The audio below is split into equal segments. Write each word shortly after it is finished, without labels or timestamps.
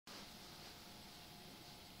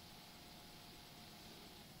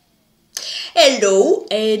Hello,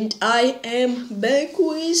 and I am back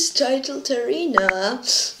with Titled Arena.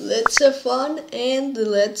 Let's have fun and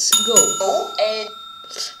let's go.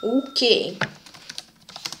 Okay.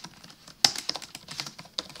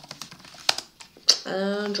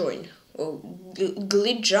 Join. Oh,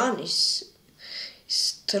 Glidjan is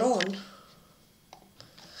Tron.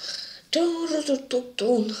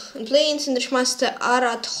 I'm playing Grandmaster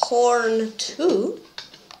Arat Horn 2.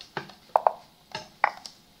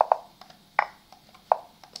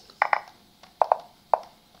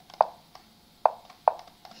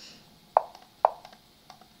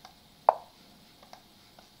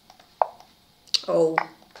 Oh.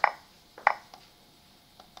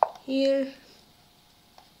 Here.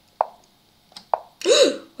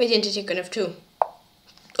 Why didn't I take one of two?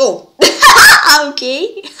 Oh.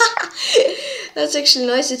 Okay. That's actually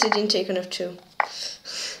nice that I didn't take one of two.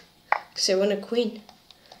 Because I won a queen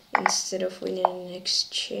instead of winning an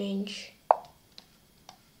exchange.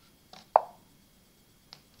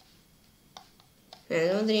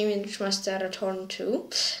 Another image must start at horn 2.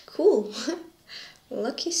 Cool.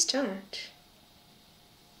 Lucky start.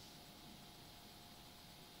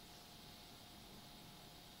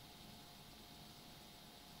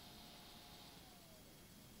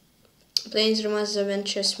 Playing Grandmaster's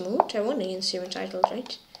Adventure Smooth. I won against him titled,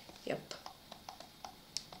 right? Yep.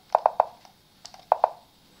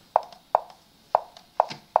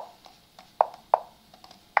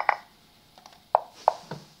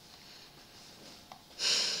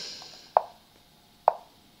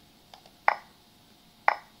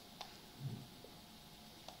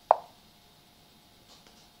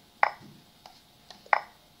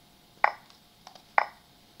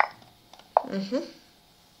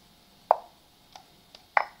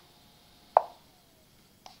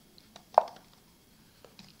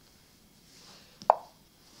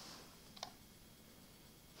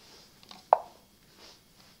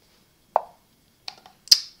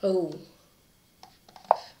 Oh.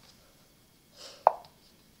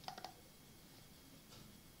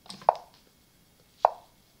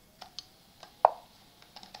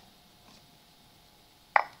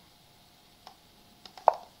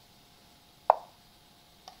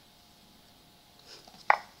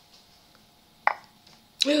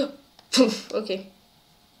 Okay.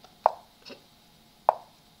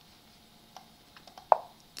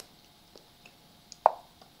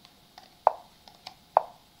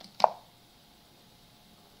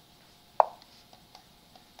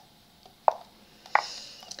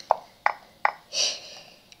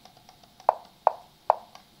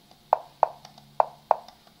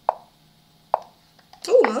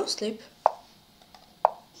 Oh, mouse sleep.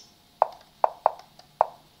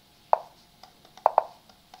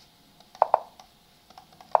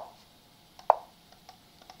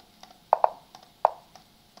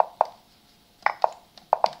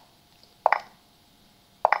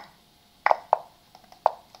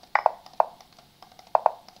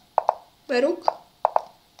 My rook.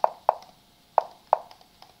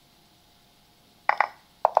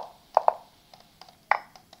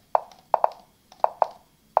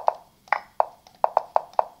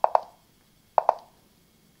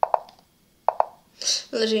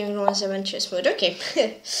 Legend was Adventure Mode. Okay.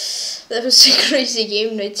 That was a crazy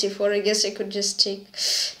game, knight c4. I guess I could just take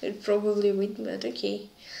it, probably win, but okay.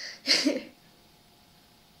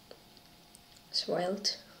 It's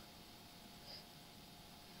wild.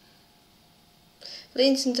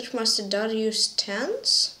 Lane's Intermaster Darius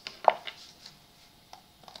Tans.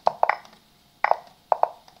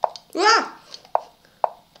 Ah!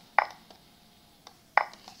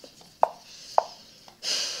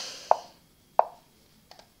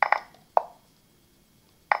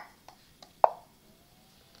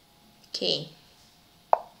 Okay.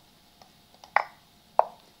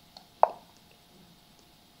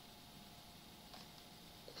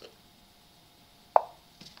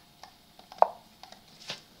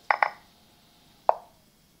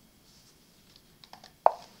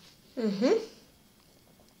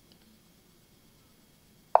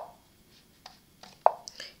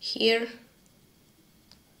 Here.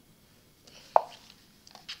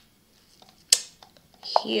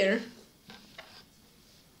 Here.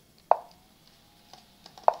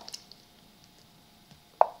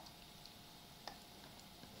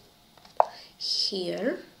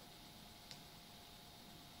 Here.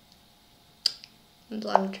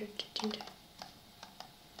 Blundered, didn't I?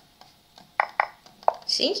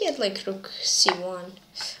 I think he had like rook c1.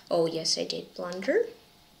 Oh yes, I did blunder.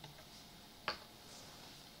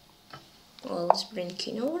 Well, let's bring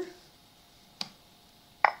king over.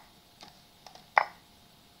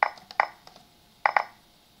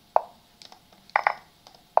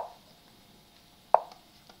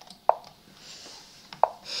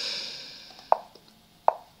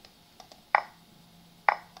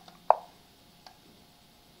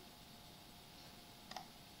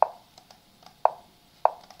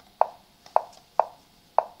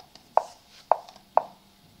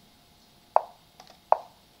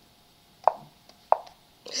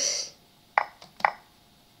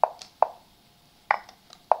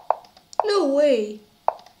 No way.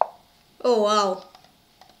 Oh wow.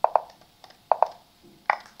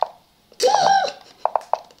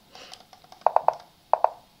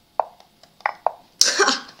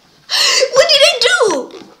 What did I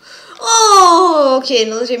do? Oh, okay,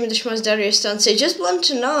 now let me the Darius done. Say just one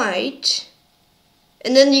tonight.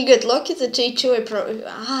 And then you get lucky that day 2 I probably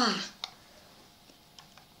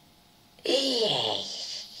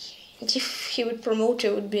And if he would promote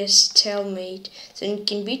it would be a stalemate. So you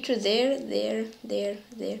can beat through there.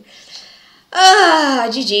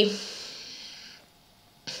 GG.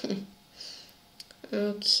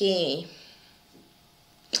 Okay.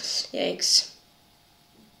 Yikes.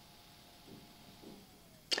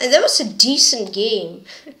 And that was a decent game.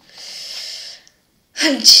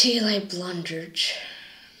 Until I blundered.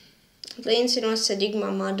 Playing Cinema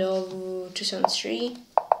Sadigma Madov 2003.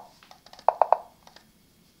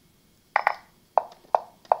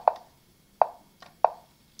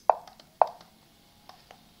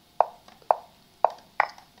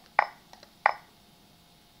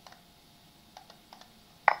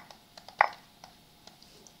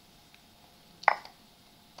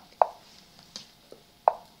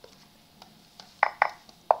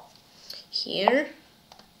 Here.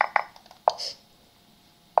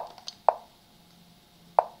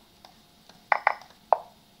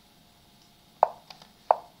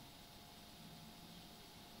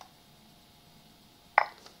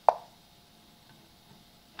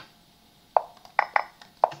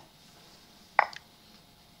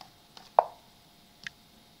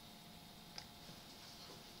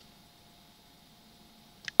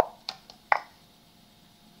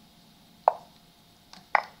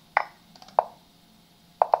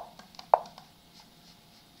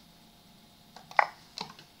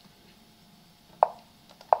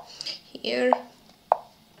 Here.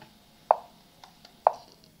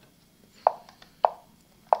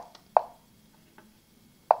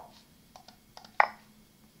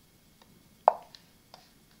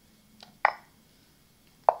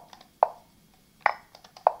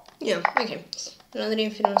 Yeah, okay. Another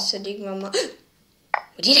infamous Sadigma. What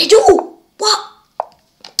did I do? What?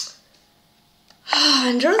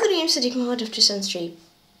 And another name Sadigma out of 2003.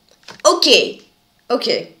 Okay.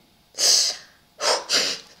 Okay.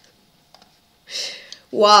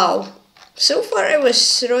 Wow. So far I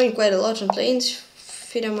was throwing quite a lot on planes.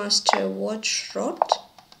 Fidamaster Watch Rod.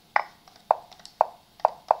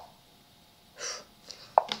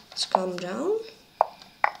 Let's calm down.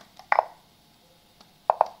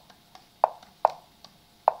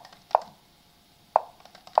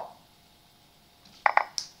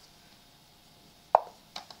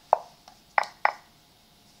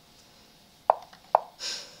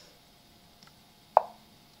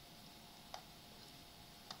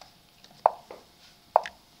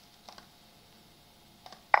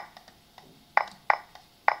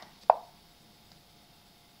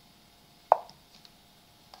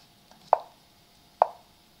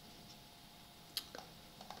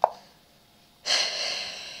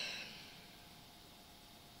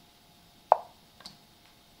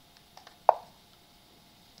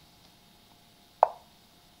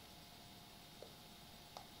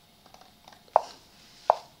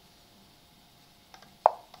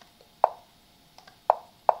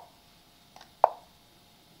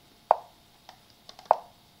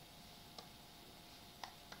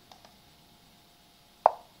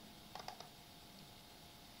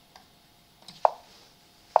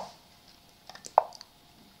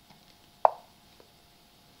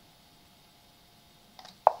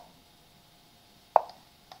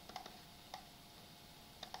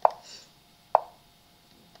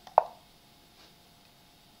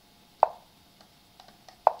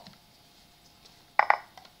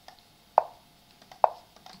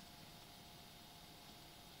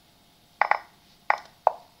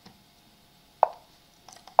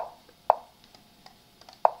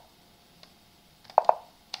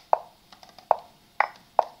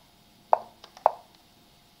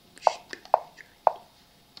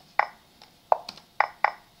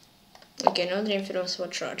 Okay, another infamous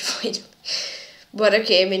Watch Rod fight. But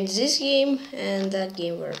okay, I mean, this game and that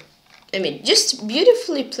game were, I mean, just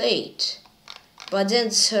beautifully played. But then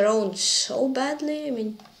thrown so badly, I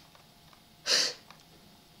mean.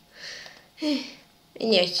 And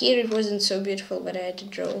yeah, here it wasn't so beautiful, but I had to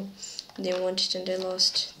draw. They wanted and I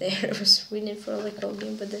lost. There I was winning for like whole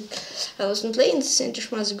game, but then I wasn't playing Center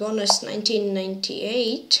Gonas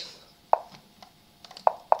 1998.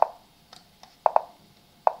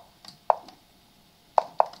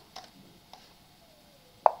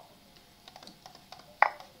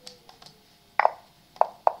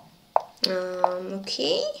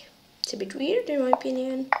 Okay, it's a bit weird in my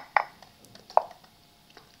opinion.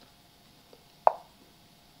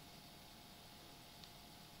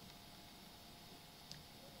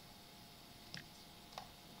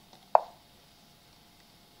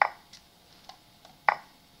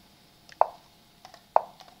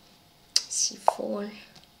 c4.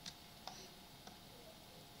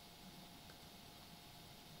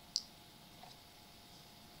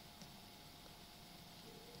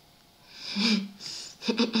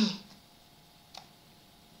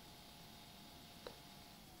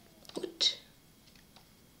 Good.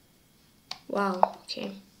 Wow,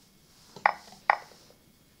 okay.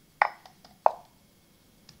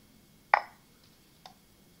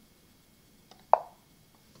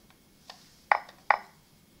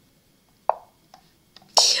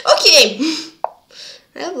 Okay,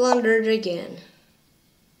 I blundered again.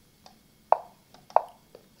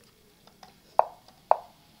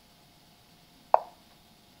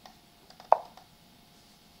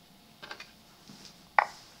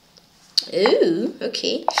 Oh,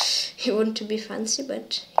 okay. He wanted to be fancy,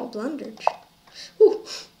 but he blundered. Ooh.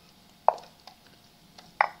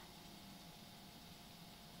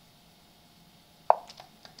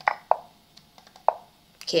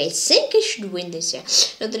 Okay, I think I should win this year.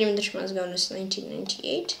 Not that even the Schmarzgaun is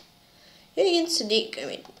 1998. Yeah, against Sadiq, I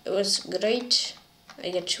mean, it was great.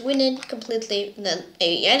 I got to win it completely. Then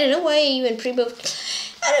I don't know why I even pre-moved.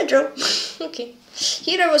 I don't know. Okay.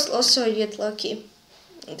 Here I was also yet lucky.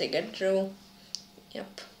 I think I drew.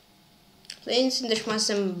 Yep. Planes in the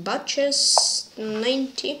Schmarzgaun batches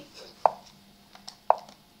 90.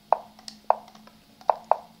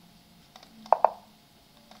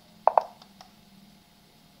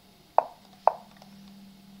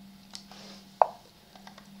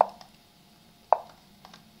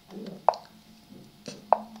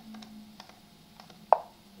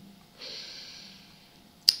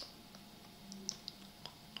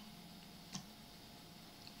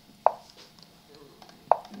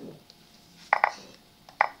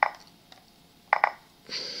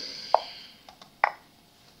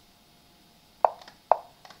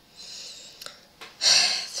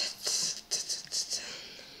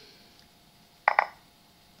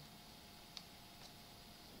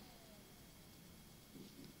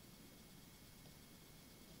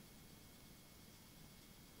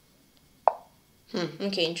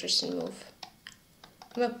 Okay, interesting move.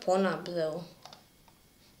 I'm a pawn up though.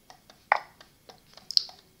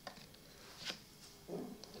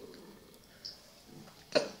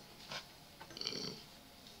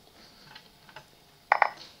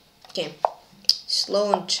 Okay,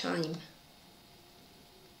 slow on time.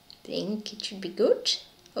 Think it should be good,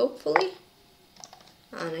 hopefully.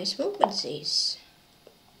 Ah, nice move, but this.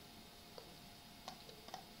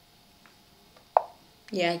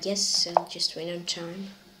 Yeah, I guess I'll just win on time.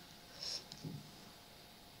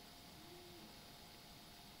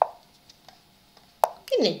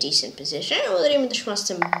 In a decent position. I will even the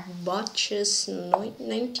Schmarzgaun batches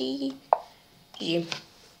 90. Yeah.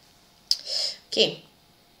 Okay.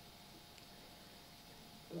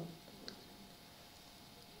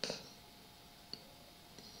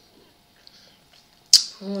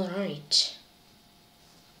 Alright.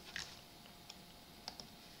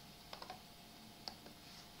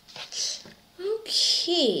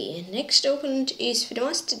 Okay, next opponent is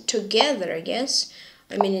Grandmaster together, I guess.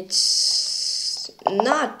 I mean, it's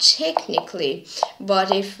not technically,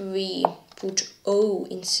 but if we put O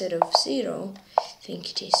instead of 0, I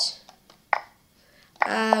think it is.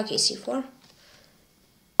 Okay, c4.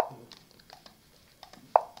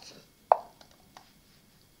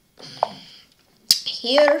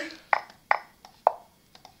 Here.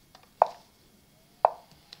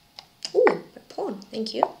 Ooh, a pawn,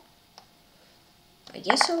 thank you. I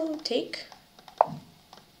guess I'll take.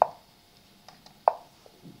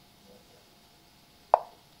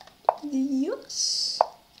 Yes.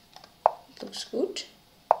 Looks good.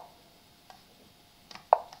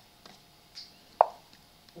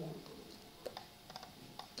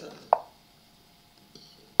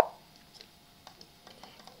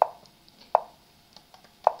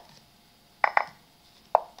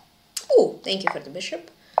 Oh, thank you for the bishop.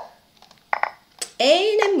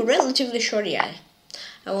 And I'm relatively sure, yeah.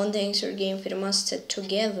 I won the answer game for the master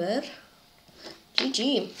together.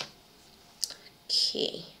 GG.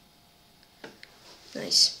 Okay.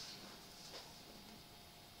 Nice.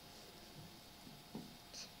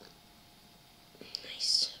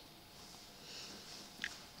 Nice.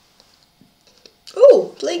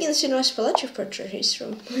 Oh, play against PeshkaCh PATRON. He's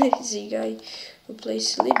from he's a guy who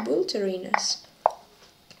plays lead build arenas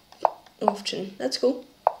often. That's cool.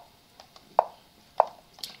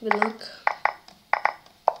 Good luck.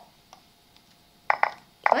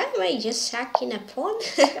 Why am I just sacking a pawn?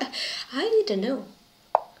 I don't know.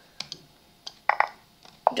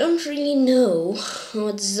 Don't really know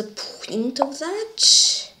what's the point of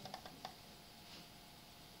that.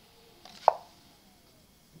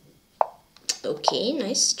 Okay,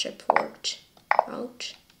 nice trap worked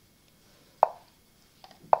out.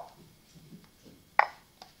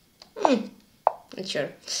 Not sure.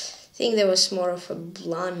 I think there was more of a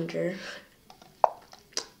blunder.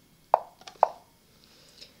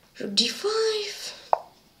 Rook d5.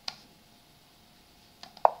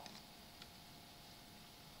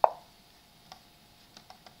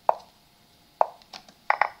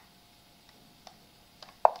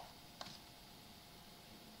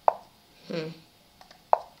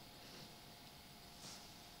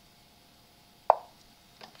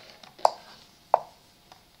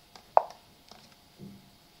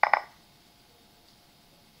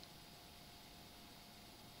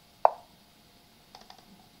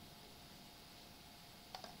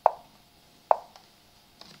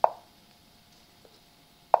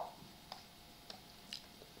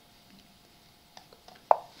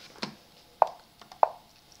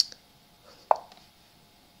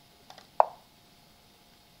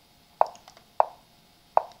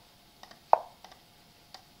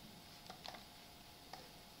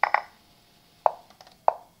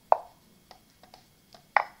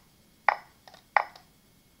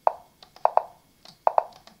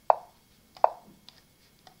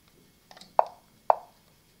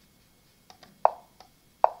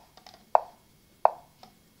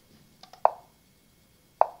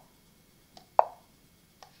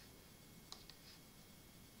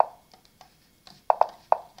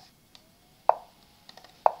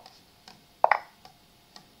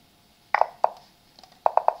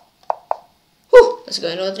 Let's go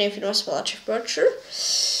another name for PeshkaCh Berkshire.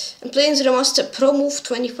 I'm playing the Master Pro Move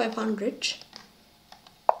 2500.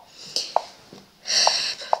 I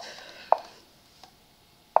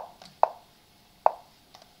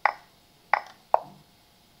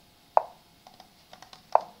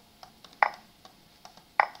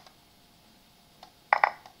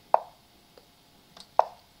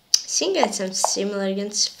think I had something similar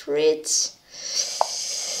against Fritz.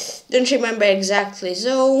 Don't remember exactly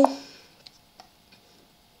though.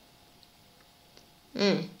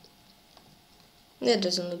 That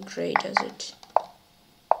doesn't look great, does it?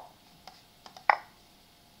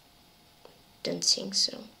 Don't think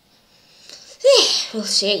so. We'll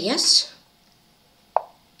see, yes.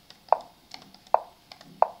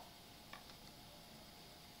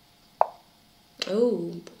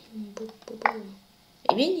 Oh, boom, boom, boom, boom.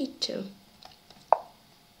 Maybe I need to.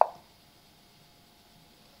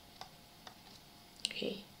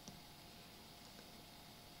 Okay.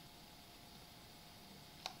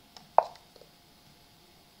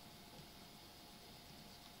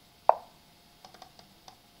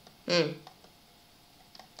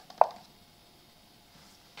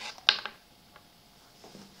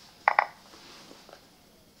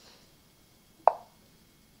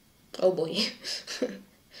 Oh boy.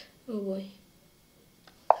 Oh boy.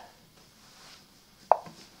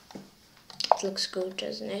 It looks good,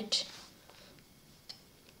 doesn't it?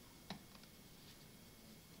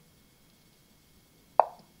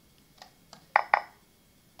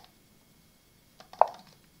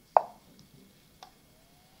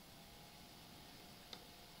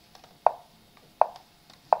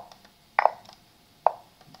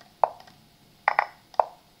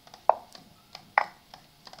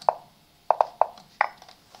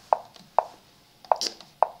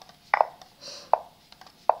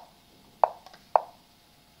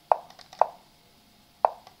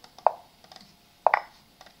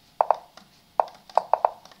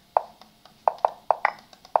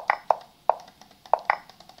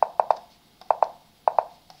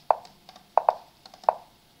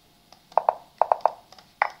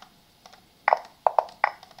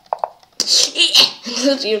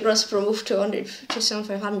 Your gross pro move 200 to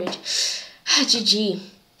 500. GG.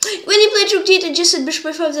 When he played rook d8 adjusted bishop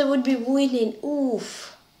by 5, that would be winning.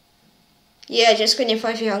 Oof. Yeah, just queen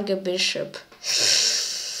e5, he hung a bishop.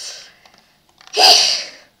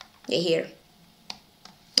 Yeah, here.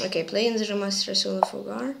 Okay, playing the Grandmaster solo for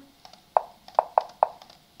Gar.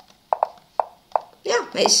 Yeah,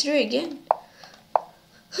 nice 3 again.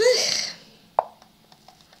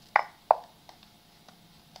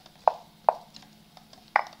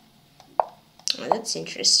 Oh, that's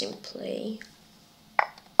interesting play.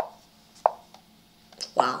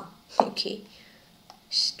 Wow, okay.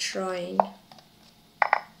 He's trying.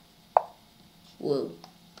 Whoa,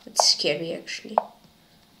 that's scary actually.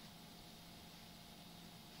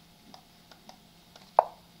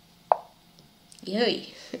 Yoy.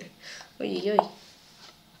 Oy, oy.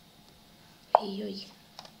 Oy, oy.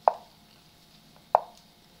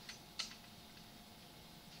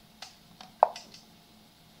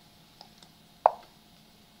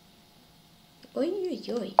 Oy, oy,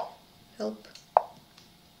 oy. help.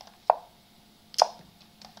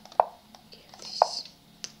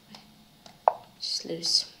 Just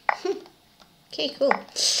lose. Okay, cool.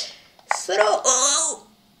 Throw. Oh,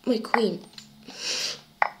 my queen.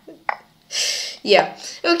 Yeah.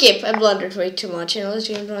 Okay, I blundered way too much. And let's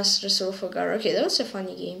Grandmaster Soul for Gar. Okay, that was a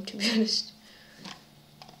funny game, to be honest.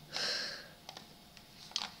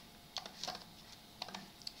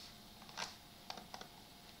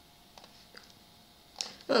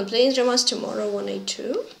 I'm playing Grandmaster tomorrow,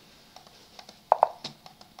 182.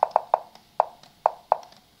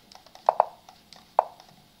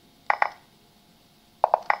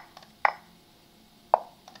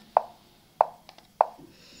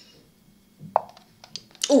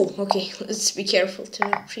 Oh, okay, let's be careful to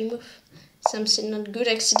not pre-move something not good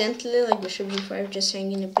accidentally, like bishop d5, just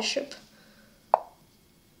hanging a bishop.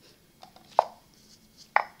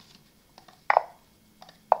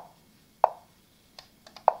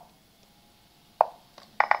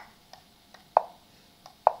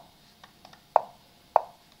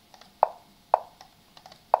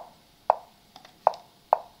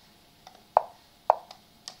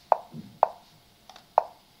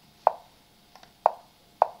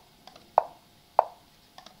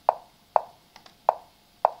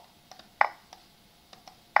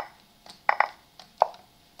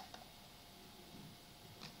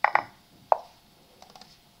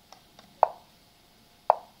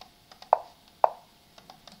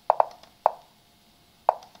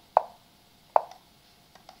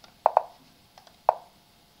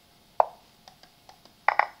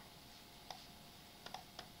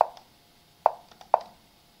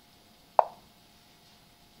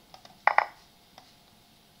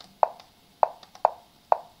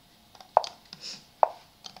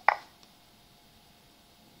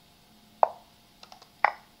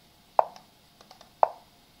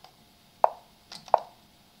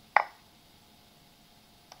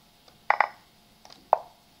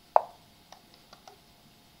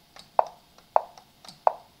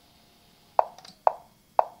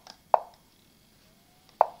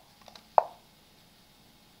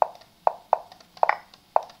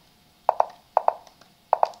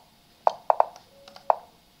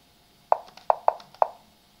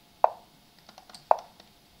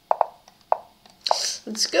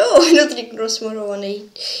 Let's go! Not cross tomorrow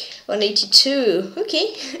 182.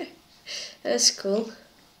 Okay. That's cool.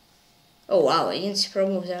 Oh wow, against pro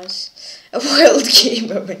move, that was a wild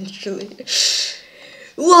game eventually.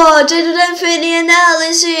 What? I don't have any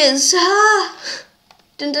analysis! Ah!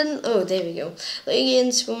 Dun dun. Oh, there we go.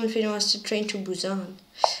 Against woman Grandmaster train to Busan.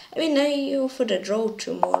 I mean, I offered a draw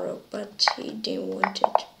tomorrow, but he didn't want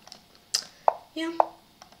it. Yeah.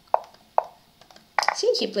 I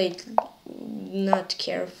think he played not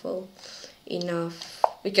careful enough.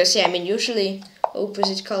 Because, yeah, I mean, usually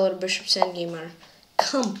opposite color bishops endgame are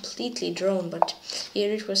completely drawn, but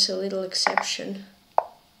here it was a little exception.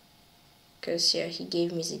 Because, yeah, he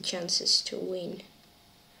gave me the chances to win.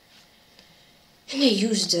 And I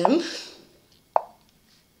used them.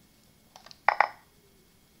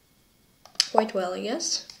 Quite well, I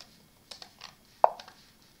guess.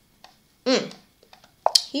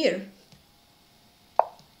 Here.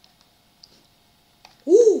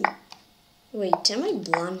 Ooh! Wait, am I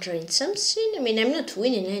blundering something? I mean, I'm not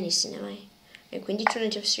winning anything, am I? Like, queen d2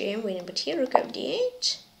 knight f3, I'm winning, but here, rook up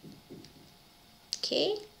d8.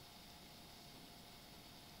 Okay.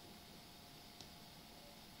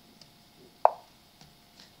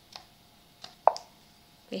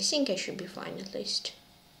 I think I should be fine, at least.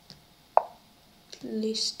 At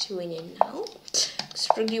least winning now.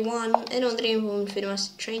 Rook d1, and on the rainbow,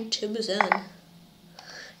 Grandmaster train to Busan.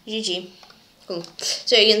 GG. Cool.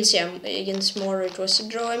 So against Moro it was a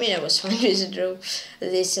draw. I mean, I was fine with a draw.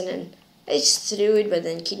 This and then I just threw it, but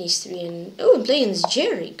then king e3 and oh, I'm playing as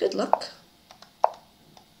Jerry. Good luck.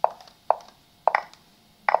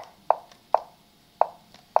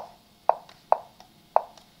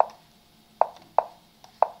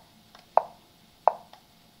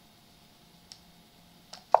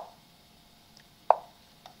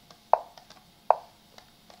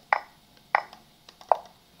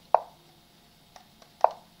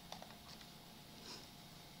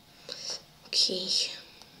 Okay.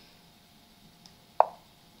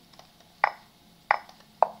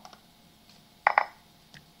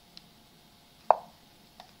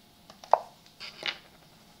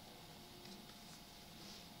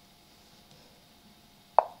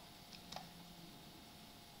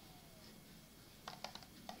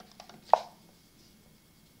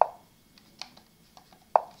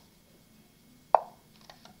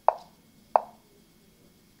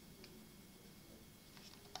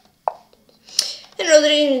 And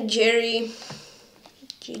Rodri, Jerry.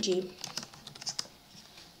 GG.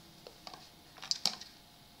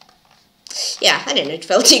 Yeah, I don't know, it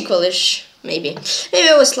felt equalish. Maybe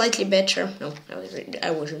I was slightly better. No,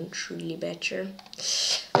 I wasn't really better.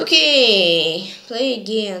 Okay, play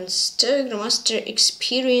against Grandmaster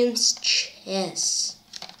Experience Chess.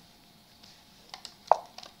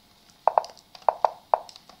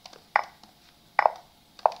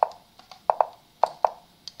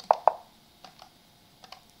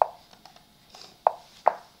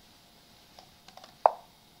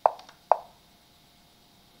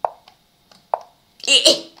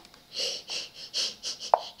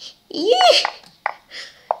 Yeah.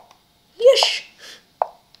 Yes.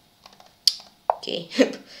 Okay.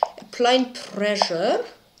 Applying pressure.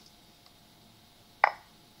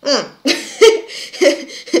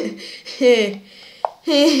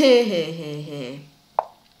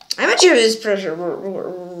 How much of this pressure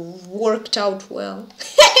worked out well?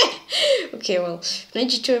 Okay, well, knight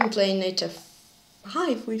g2, I'm playing knight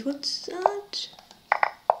f5. Wait, what's that?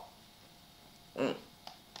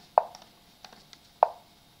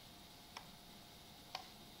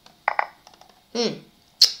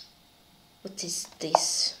 What is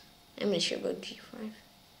this? I'm not sure about g5.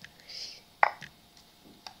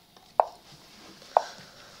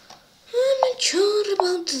 I'm not sure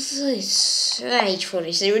about this. H4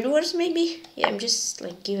 is even worse, maybe? Yeah, I'm just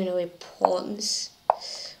like giving away pawns.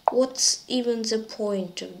 What's even the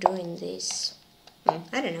point of doing this?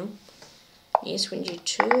 I don't know. Yes, when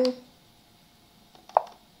g2.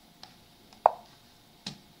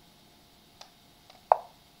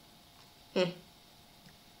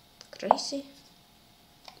 Crazy.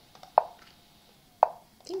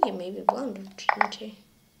 I think he maybe blundered, didn't he?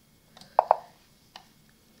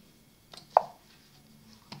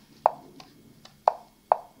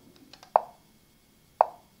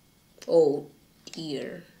 Oh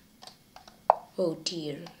dear. Oh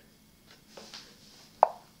dear.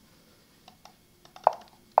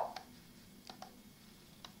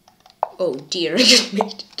 Oh dear, I just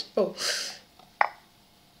made it. Oh.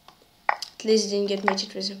 At least I didn't get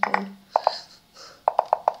mated with a pawn.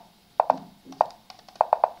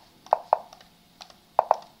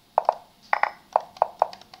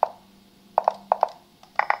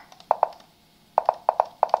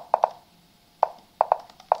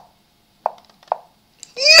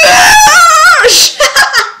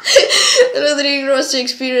 Grandmaster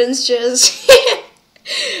Experience Chess.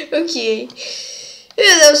 Okay.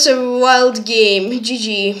 Yeah, that was a wild game.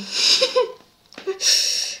 GG.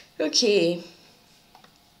 Okay.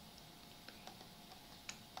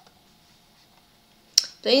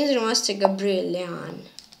 Playing Grandmaster Gabrielian,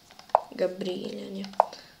 yeah.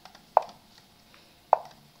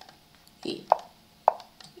 E.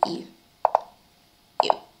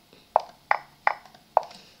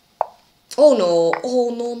 Oh no, oh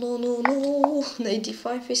no.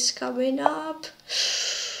 95 is coming up.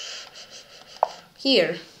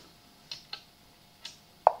 Here.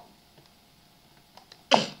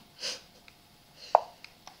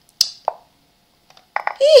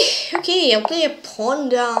 Okay, I'll play a pawn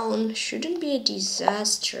down. Shouldn't be a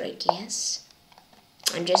disaster, I guess.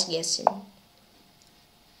 I'm just guessing.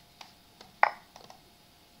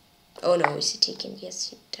 Oh no, is it taken?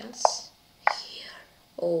 Yes, it does. Here.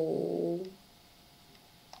 Oh.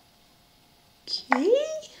 Okay.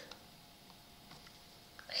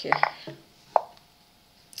 Here.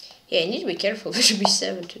 Yeah, I need to be careful. There should be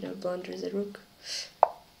 7 to not blunder the rook.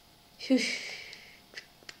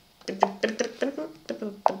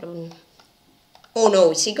 Oh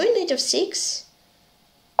no, is he going knight f6?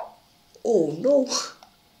 Oh no.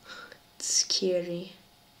 It's scary.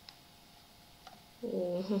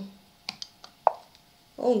 Oh.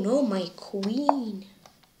 Oh no, my queen.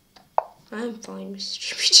 I'm fine with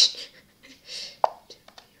distributing.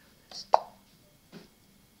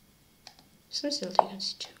 So I'm still taking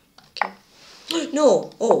c2. Okay.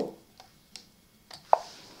 No! Oh!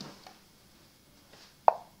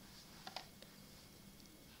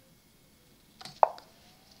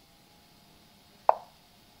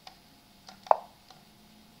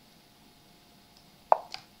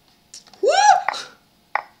 Woo!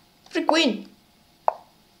 Free queen!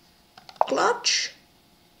 Clutch!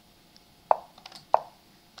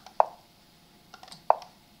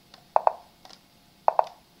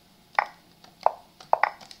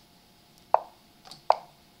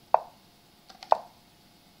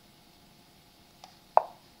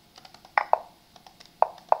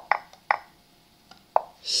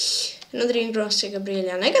 Another Grandmaster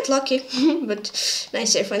Gabrielian. I got lucky, but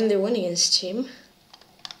nice, I finally won against him.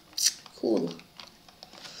 Cool.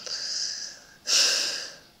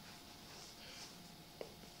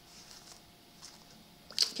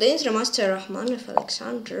 Playing Grandmaster Rahmanov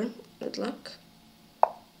Alexander. Good luck.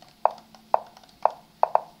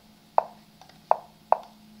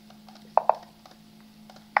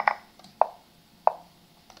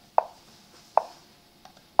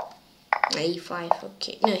 E5,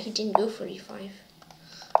 okay. No, he didn't go for E5.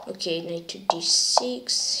 Okay, knight to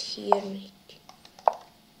D6 here.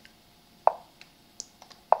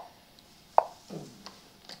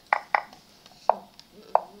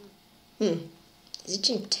 Is it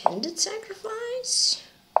intended sacrifice?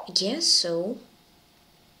 I guess so.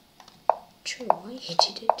 Not sure why he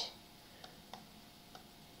did it.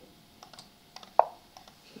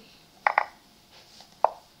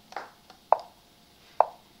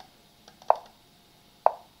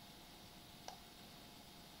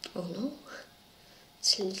 Oh no,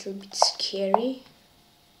 it's a little bit scary.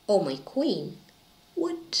 Oh, my queen.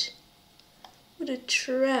 What? What a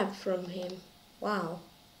trap from him. Wow.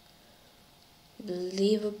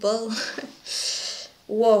 Believable.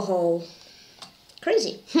 Whoa.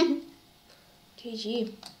 Crazy.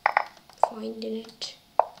 GG. Finding it.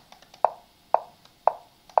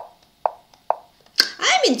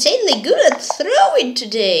 I'm insanely good at throwing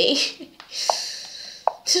today.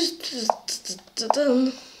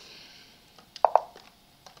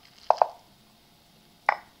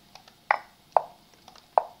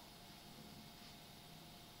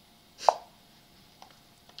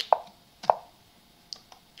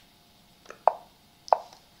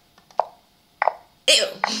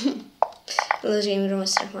 Losing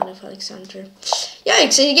Grandmaster Rahmanov Alexander.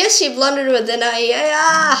 Yikes, I guess he blundered, but then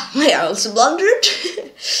I also blundered.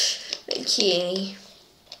 Okay.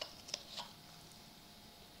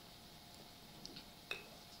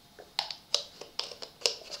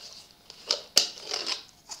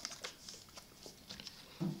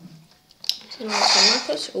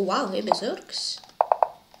 Oh wow, he berserks.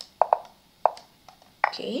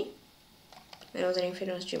 Okay. I was wondering if it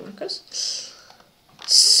was Marcus.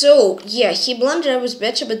 So, yeah, he blundered, I was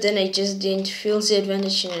better, but then I just didn't feel the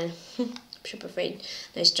advantage in a Bishop of 8.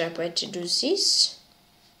 Nice trap, I had to do this.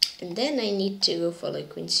 And then I need to go for like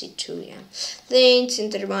Queen C2, yeah. Then it's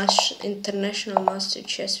International Master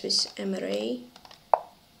Chess with MRA.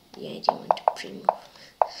 Yeah, I didn't want to pre-move.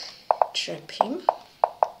 Trap him.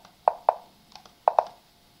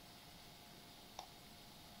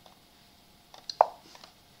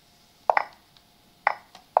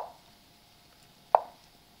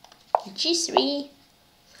 G3.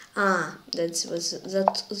 Ah, that's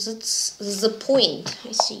the point.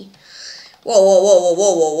 I see.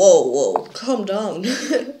 Whoa. Calm down.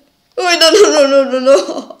 Oh, no.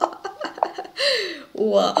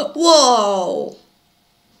 Whoa.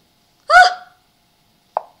 Ah!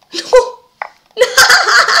 No.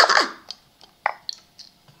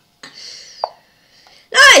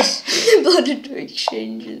 Nice. Blooded to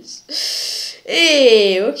exchanges.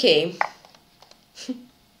 Hey, okay.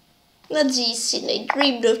 Not the scene I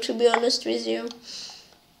dreamed of, to be honest with you.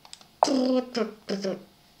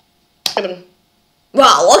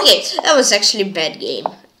 Wow, okay, that was actually a bad game.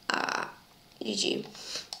 GG.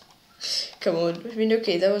 Come on, I mean,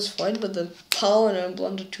 okay, that was fine, but the pawn and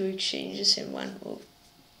blunder 2 exchanges in one move.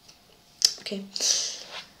 Okay.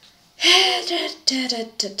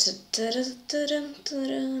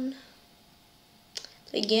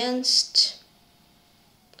 Against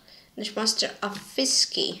Grandmaster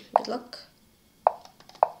Afiski. Good luck.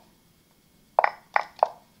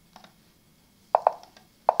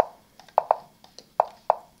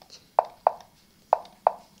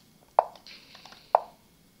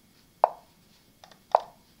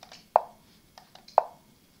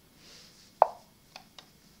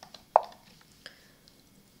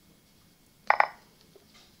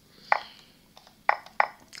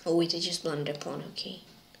 Oh wait, I just blundered a pawn, okay.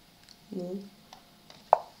 Move.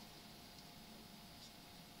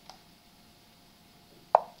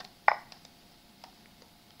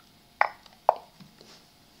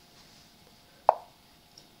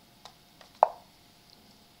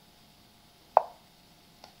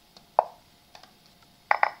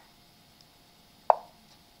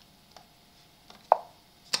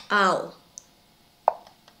 Ow.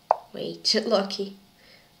 Wait, lucky.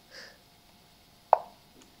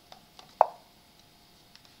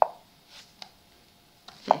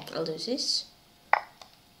 I'll do this.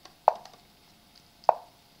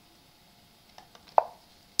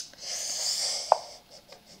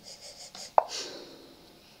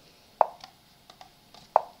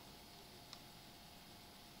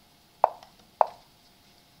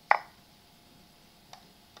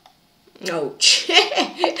 Ouch.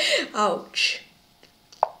 Ouch.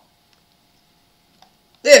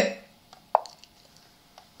 There.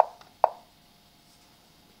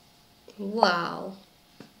 Wow.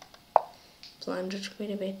 Plundered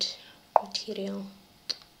quite a bit material.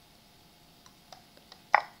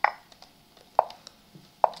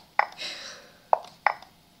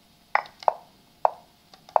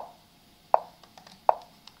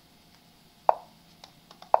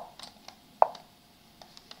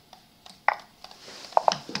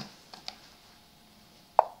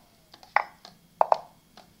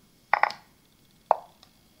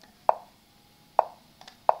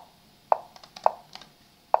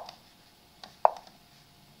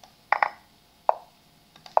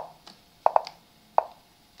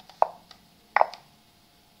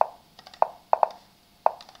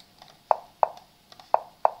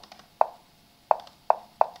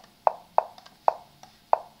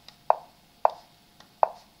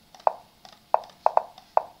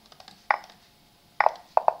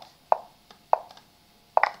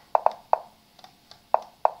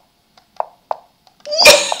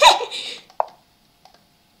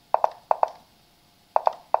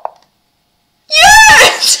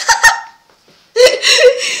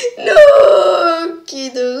 No, okay,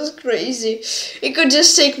 that was crazy. He could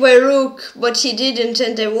just take my rook, but he didn't,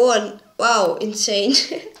 and I won. Wow, insane.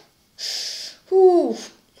 Whew,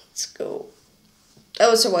 let's go. That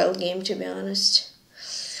was a wild game, to be honest.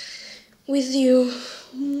 With you.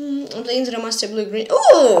 I'm playing Grandmaster Blue Green.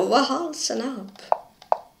 Oh, Wahal Sanab.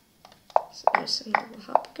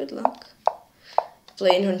 Good luck.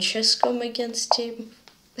 Playing on Chess.com against him.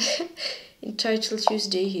 Entitled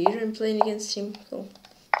Tuesday here. I'm playing against him. Cool.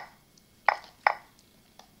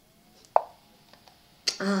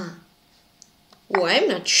 Ah. Oh, I'm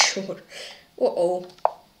not sure. Uh-oh.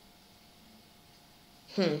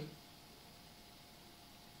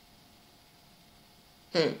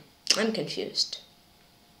 I'm confused.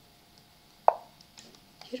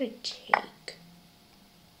 You're a take.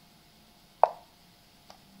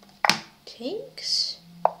 Takes.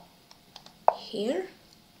 Here.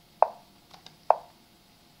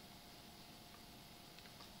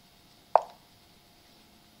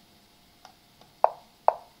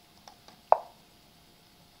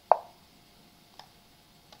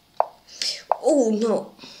 Oh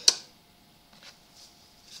no.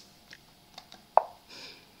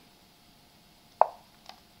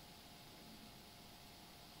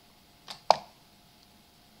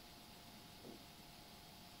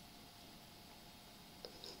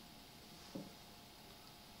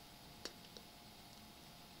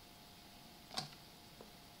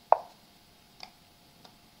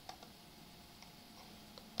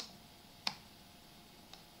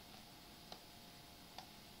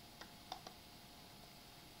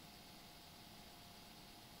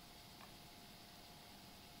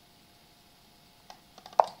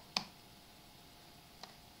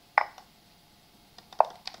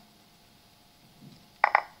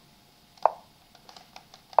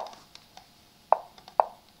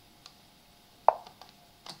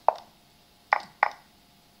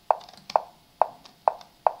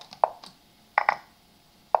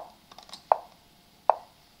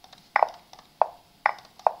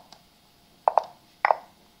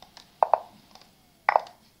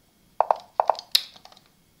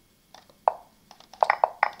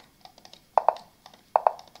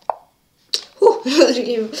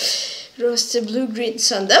 Roast the blue-green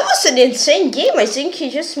sun. That was an insane game. I think he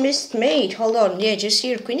just missed mate. Hold on. Yeah, just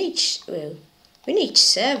here. Queen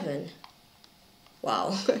h7.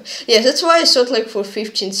 Wow. Yeah, that's why I thought like for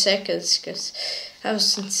 15 seconds. Because that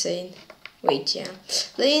was insane. Wait, yeah.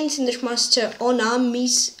 Lanes in the master on a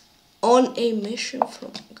mission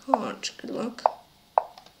from God. Good luck.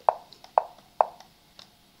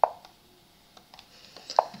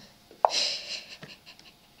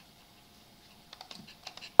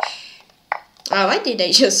 Oh, why did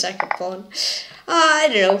I just sack a pawn? I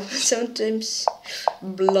don't know, sometimes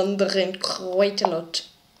blundering quite a lot.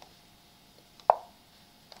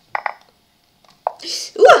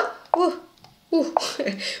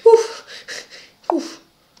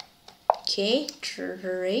 Okay,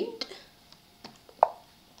 trade.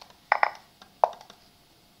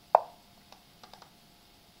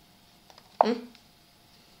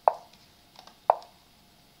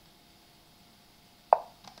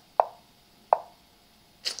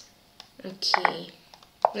 Okay,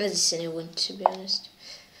 that's the one to be honest.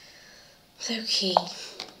 Okay,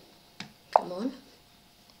 come on.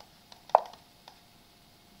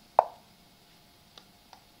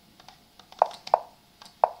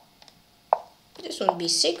 This one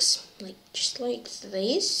b6, like just like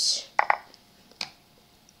this.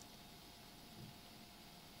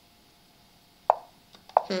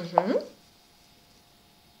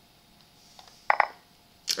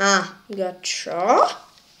 Ah, gotcha.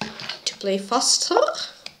 play faster.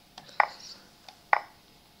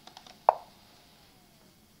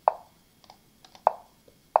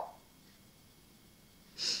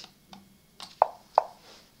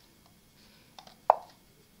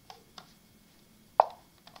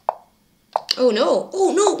 Oh no!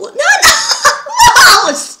 Oh no! What? No! No!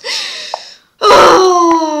 Mouse!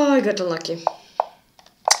 Oh, I got unlucky.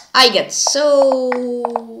 I get so...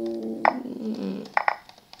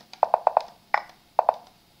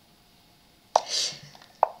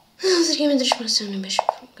 The game in the Grandmaster and the Bishop.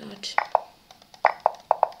 Oh god.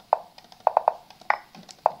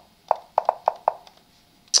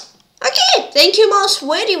 Okay, thank you, Mouse,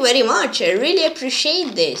 very much. I really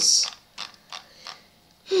appreciate this.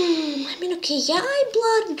 I mean, okay, yeah, I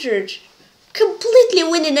blundered. Completely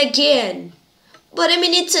winning again. But I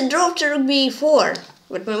mean, it's a draw to rugby 4.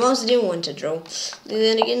 But my mouse didn't want to draw.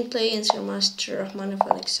 Then again, play against Grandmaster Rahmanov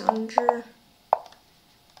Alexander.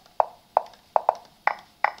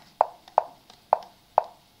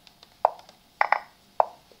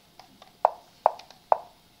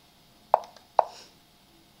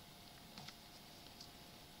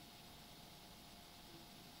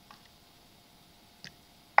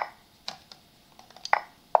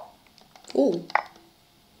 Oh.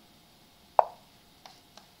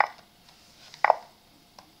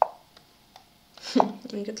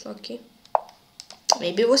 I got lucky.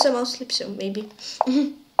 Maybe it was a mouse slip, so maybe.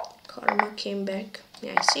 Karma came back.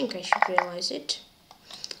 Yeah, I think I should realize it.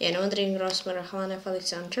 Yeah, no Andrei Grosmarahana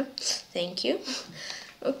Alexander. Thank you.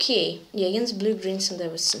 Okay, yeah, against blue greens, and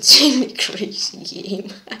that was insanely crazy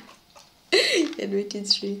game. And we can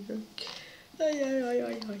see her.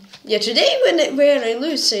 Yeah, today when I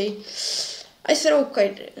lose, I throw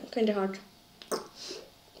kind of hard.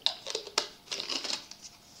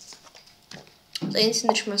 The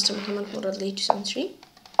instant Grandmaster Muhammad Murad Lee 2003.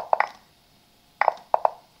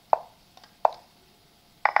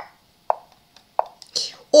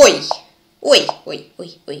 Oi! Oi! Oi! Oi!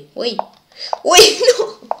 Oi! Oi! Oi! No!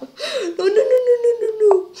 No! No! No! No! No! No!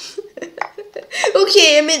 No!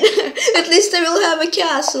 Okay, I mean, at least I will have a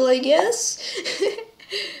castle, I guess.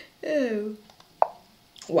 Oh.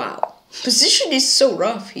 Wow. Position is so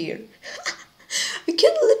rough here. I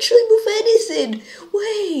can't literally move anything.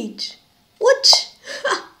 Wait. What?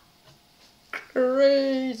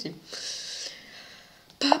 Crazy.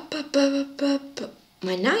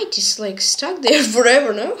 My knight is like stuck there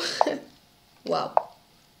forever now. Wow.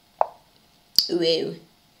 Wow.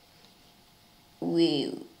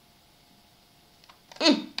 Wow.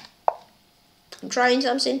 I'm trying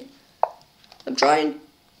something. I'm trying.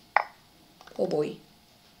 Oh boy.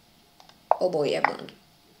 Oh boy, everyone.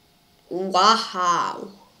 Wow.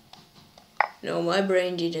 No, my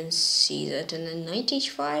brain didn't see that. And then knight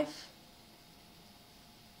h5.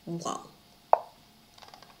 Wow.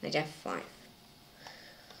 Knight f5.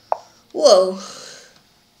 Whoa.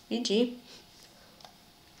 GG.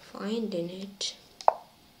 Finding it.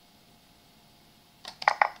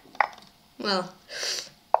 Well,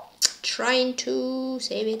 trying to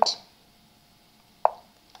save it.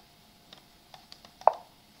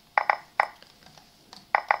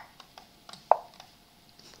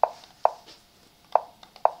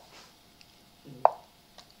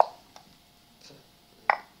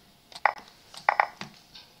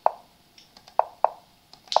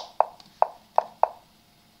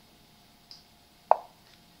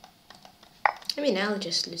 I mean, I'll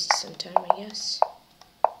just lose it sometime, I guess.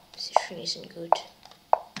 Position isn't good.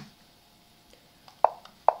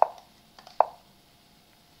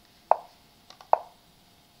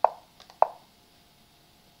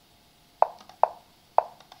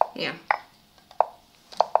 Yeah.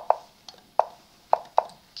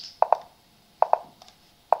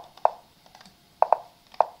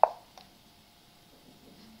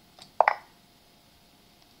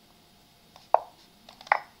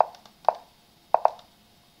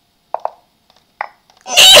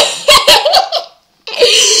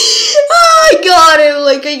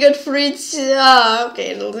 Like I got Fritz.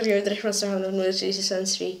 Okay, I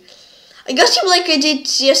got him like I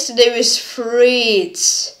did yesterday with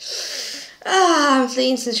Fritz. I'm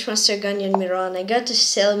playing since Master Ganyan Miran. I got a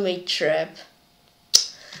cellmate trap,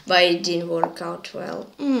 but it didn't work out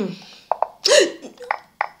well.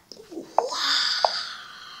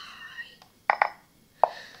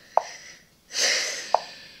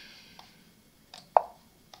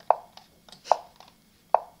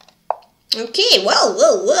 Okay, well.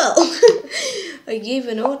 I gave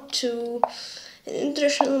an ode to an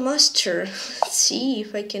international master. Let's see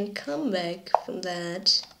if I can come back from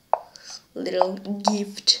that little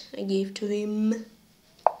gift I gave to him.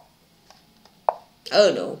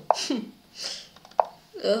 Oh no.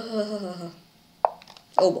 Oh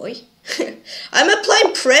boy. I'm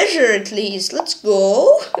applying pressure at least. Let's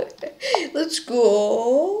go. Let's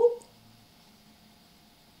go.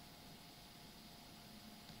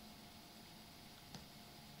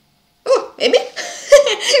 Oh, maybe.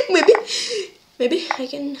 Maybe I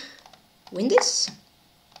can win this.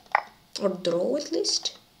 Or draw at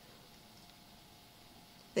least.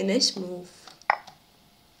 A nice move.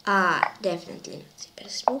 Ah, definitely not the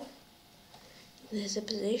best move. There's a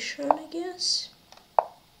position, I guess.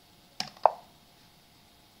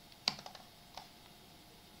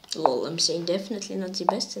 Lol, I'm saying definitely not the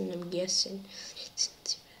best, and I'm guessing it's not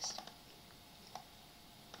the best.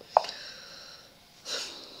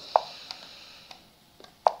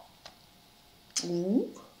 Ooh.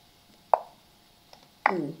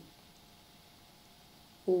 Ooh.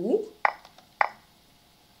 Ooh.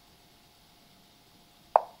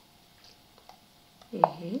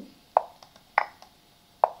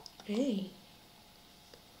 Hey.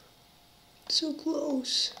 So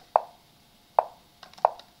close.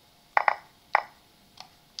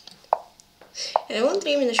 And I won't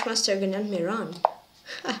dream in the Grandmaster gonna let me run.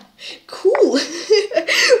 Cool.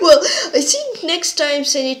 Well, I think next time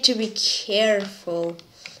I need to be careful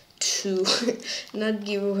to not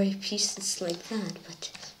give away pieces like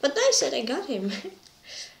that. But nice that I got him.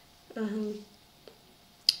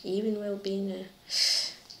 Even while being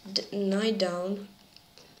a night down.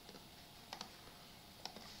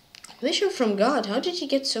 Vision from God. How did you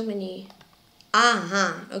get so many?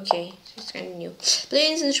 Aha, okay, so it's kind of new.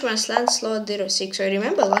 Playing in Schmass Lancelot 06. So I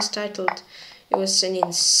remember last title, it was an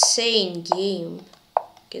insane game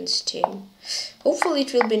against him. Hopefully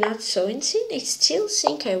it will be not so insane. I still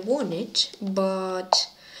think I won it, but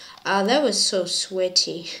that was so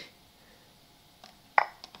sweaty. I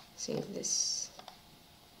think this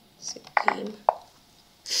is a game.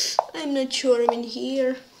 I'm not sure I'm in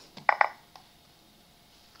here.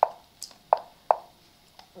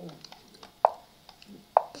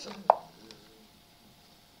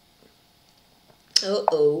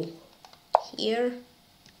 Uh-oh. Here.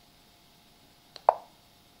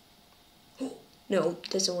 No, it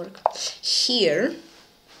doesn't work. Here.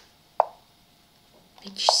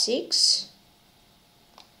 H6.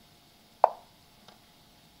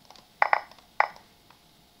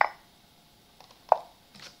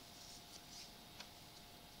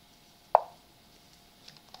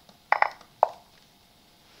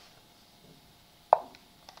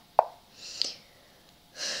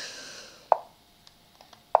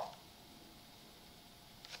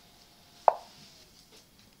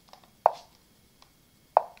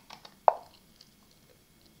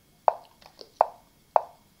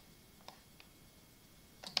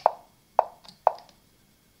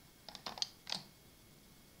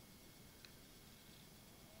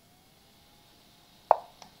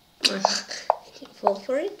 Fall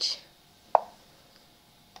for it.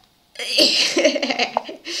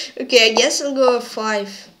 Okay, I guess I'll go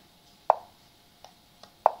 5.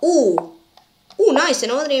 Ooh, nice!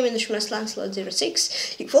 Another name in the Schmass Lancelot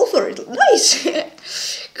 06. You fall for it.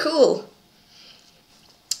 Nice. Cool.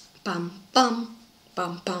 Bum bum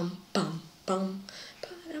bum bum bum bum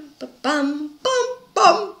bum bum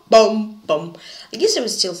bum bum bum. I guess I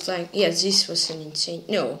was still flying. Yeah, this was an insane.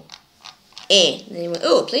 No.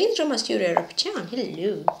 Oh, playing Grandmaster PATRON.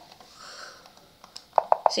 Hello.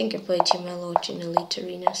 I think I played him a lot in Elite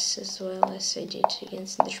Arenas as well as I did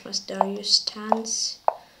against the Schmass Darius stands.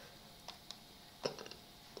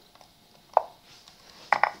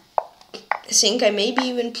 I think I maybe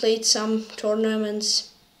even played some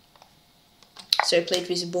tournaments. So I played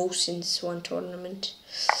with both in this one tournament.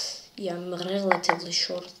 Yeah, I'm relatively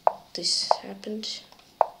sure this happened.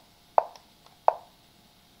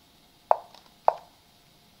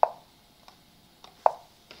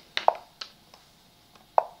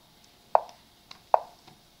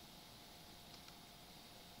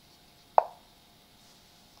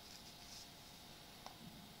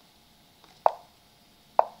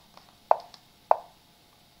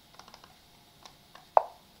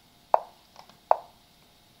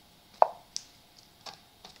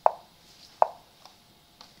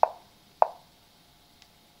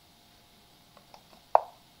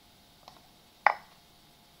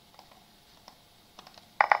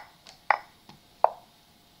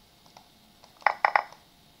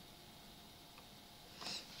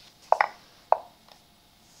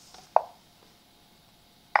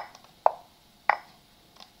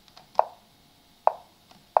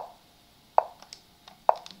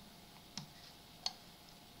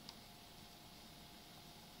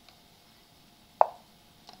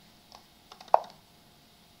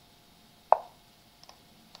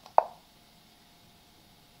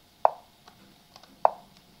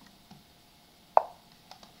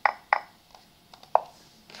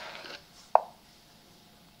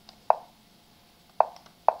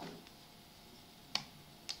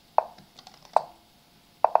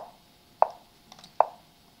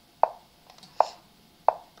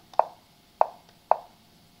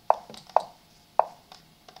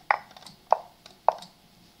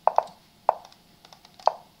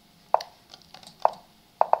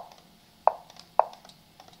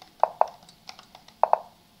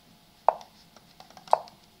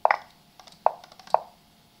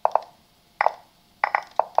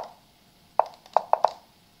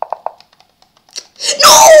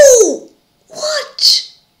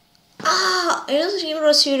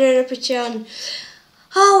 was zero repetition.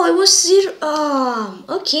 Oh, I was zero.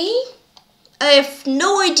 Okay. I have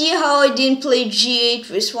no idea how I didn't play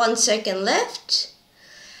g8 with 1 second left.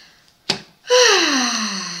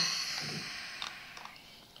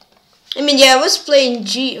 I mean, yeah, I was playing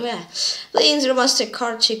playing Grandmaster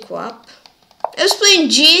PeshkaCh. I was playing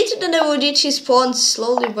g8 and then I would hit his pawns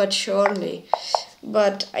slowly but surely.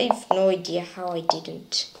 But I have no idea how I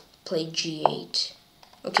didn't play g8.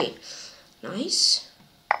 Okay, nice.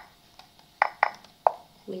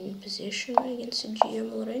 Winning position against a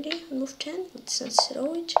GM already on move 10. Let's not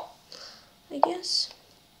throw it, I guess.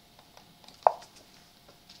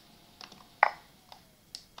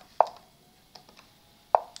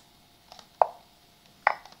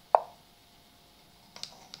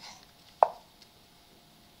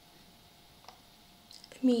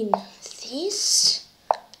 I mean, this,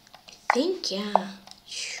 I think, yeah,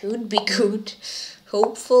 should be good.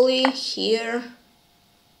 Hopefully, here,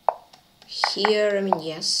 I mean,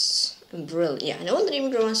 yes, brilliant. Yeah, no wonder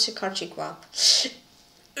even Grandmaster PeshkaCh.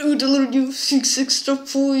 I would already have 6 extra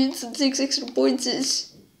points, and 6 extra points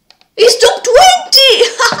is... He's top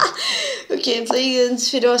 20! Okay, I'm playing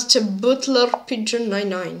against Grandmaster Butler Pigeon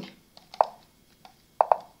 99.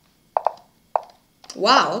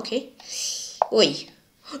 Wow, okay. Oi.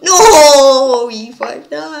 No!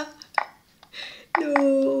 E5, nah.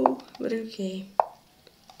 No. But okay.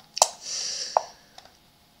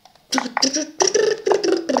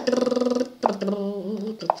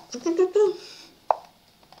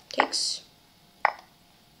 Takes.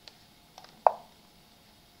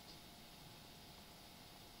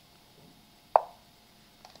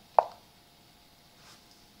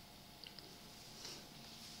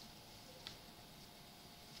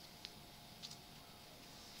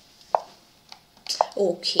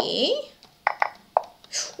 Okay.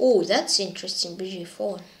 Oh, that's interesting.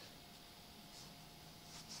 BG4.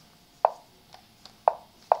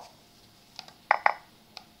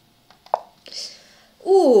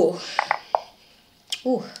 Ooh.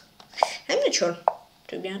 Ooh. I'm not sure,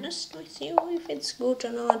 to be honest with you, if it's good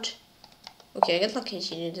or not. Okay, I got lucky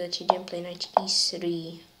that he didn't play knight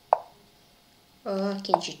e3.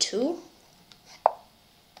 King g2.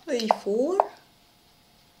 a4.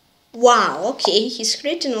 Wow, okay, he's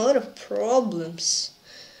creating a lot of problems.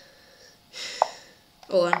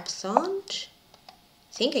 Oh, I'm thought.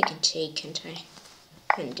 I think I can take, can't I?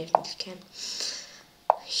 I definitely can.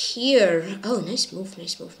 Here, oh, nice move,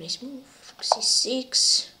 nice move, nice move.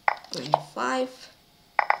 c6, knight f5.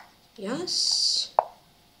 Yes.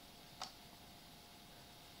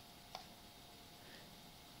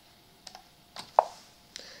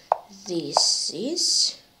 This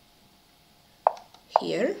is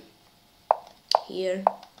here, here,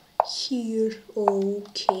 here.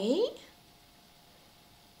 Okay.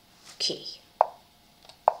 Okay.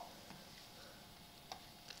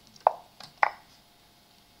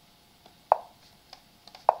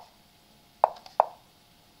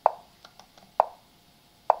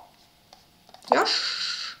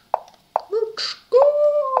 Yes. Let's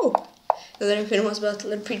go. Another famous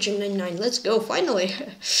battle at Pigeon 99. Let's go, finally.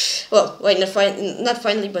 Well, wait, not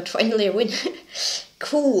finally, but finally a win.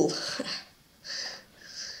 Cool.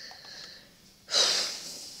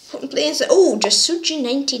 I'm playing Jasugi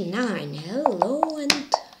 99. Hello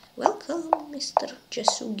and welcome, Mr.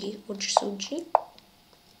 Jasugi or Jasugi.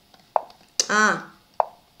 Ah,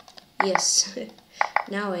 yes.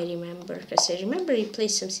 Now I remember, because I remember he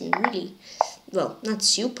played something really, well, not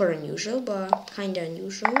super unusual, but kinda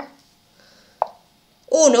unusual.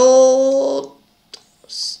 Oh no!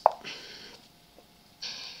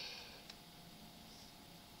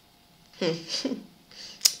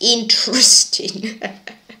 Interesting.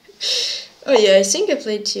 Oh yeah, I think I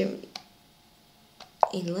played him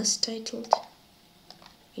in less titled,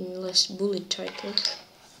 in less bullet titled.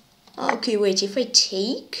 Okay, wait, if I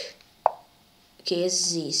take, okay,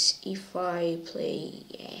 it's this. If I play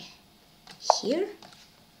here,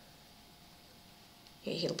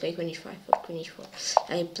 yeah, he'll play queen e5 or queen e4.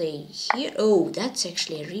 I play here. Oh, that's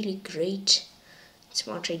actually a really great,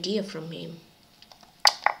 smart idea from him.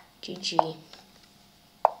 GG.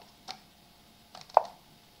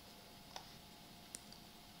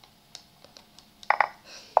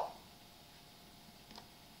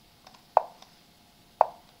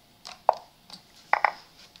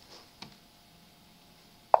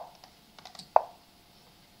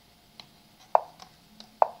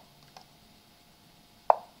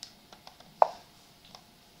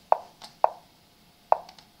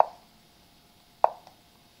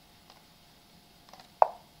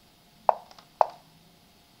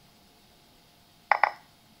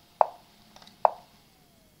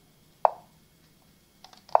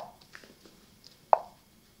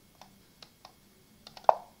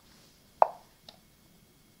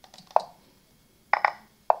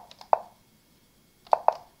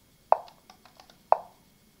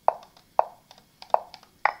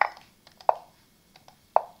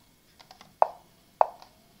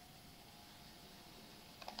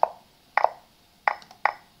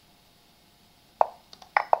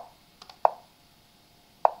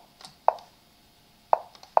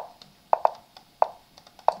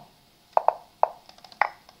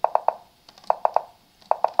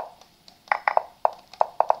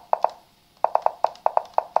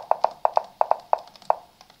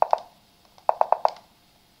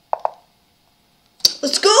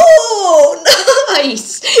 Let's go!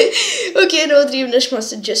 Nice! Okay, no dream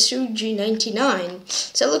Nashmaster Jesu G99.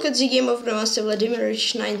 So look at the game of Grandmaster Vladimir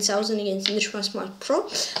 9000 against Nashmaster Pro.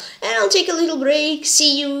 And I'll take a little break.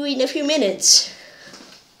 See you in a few minutes.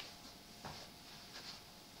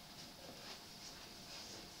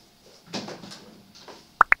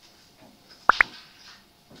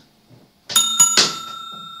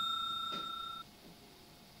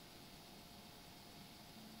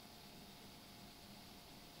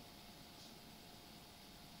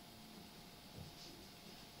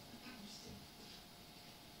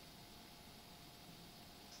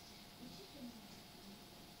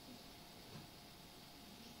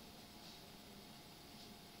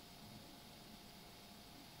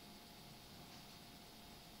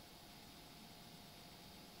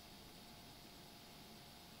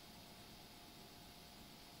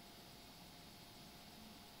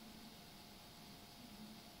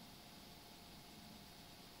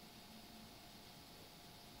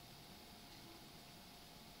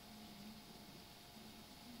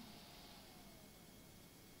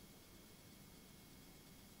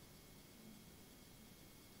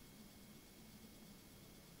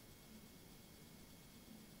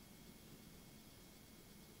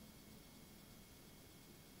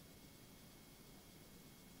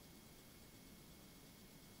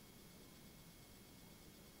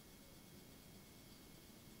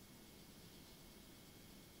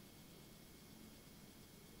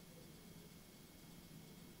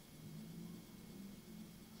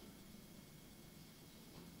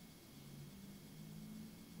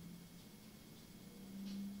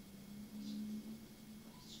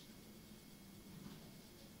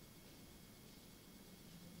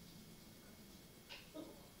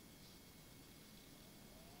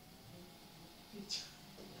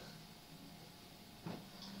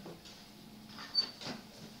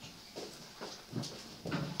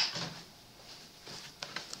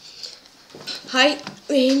 Hi,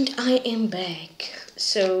 and I am back.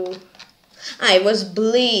 So, I was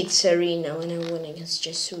Blitz Arena when I won against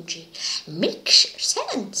Jesuji. Makes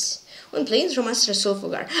sense. When playing Grandmaster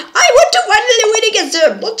Solfugar, I want to finally win against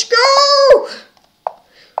them. Let's go!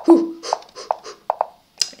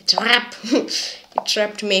 Trap. It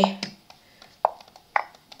trapped me.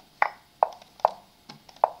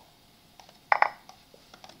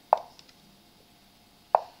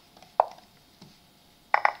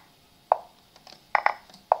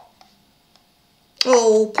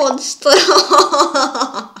 Oh, pod structure.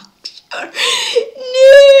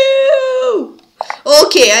 No.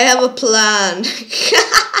 Okay, I have a plan. Whatever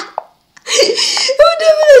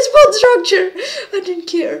is pod structure, I don't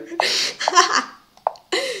care.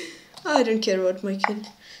 I don't care about my kid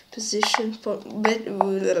position.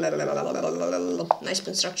 Nice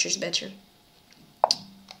pawn structure is better.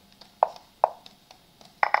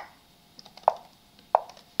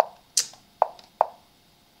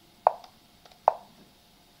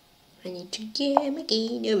 I need to get my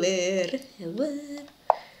game over.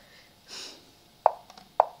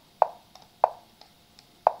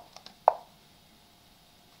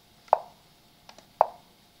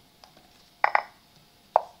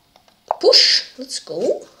 Push, let's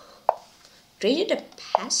go. Rated a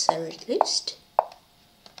passer at least.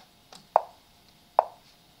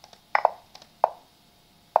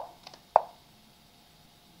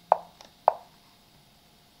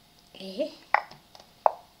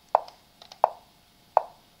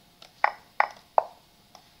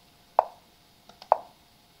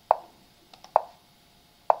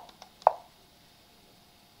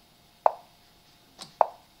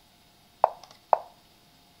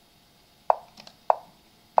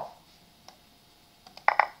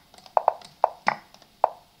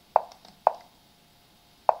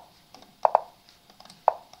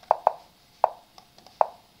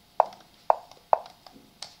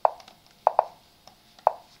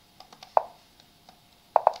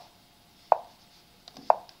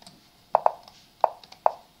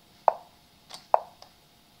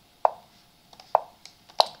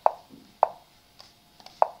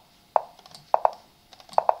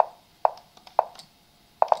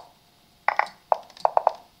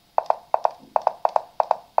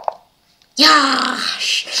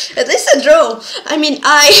 Yash! At least a draw. I mean,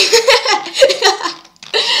 I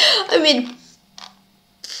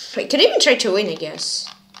could even try to win, I guess.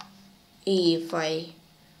 If I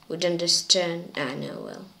would understand. No,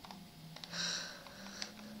 well.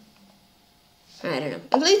 I don't know.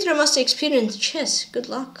 And later I must experience chess. Good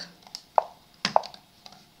luck.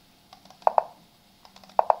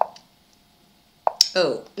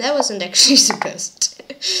 Oh, that wasn't actually the best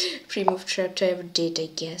pre-move trap I ever did, I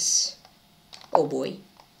guess. Oh boy.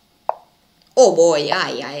 Oh boy,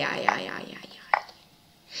 ay.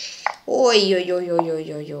 Oi.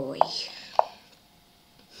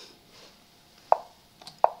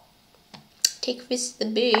 Take this the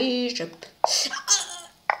bishop.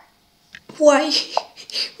 Why?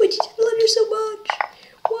 Why did you blunder so much?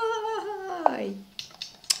 Why?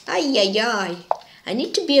 Ay. I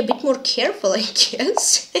need to be a bit more careful, I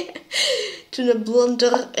guess. To not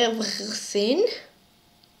blunder everything.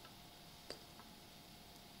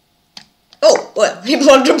 Oh, well, he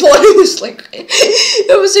blundered pawn. It was like,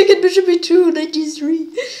 I was thinking bishop e2, knight d3.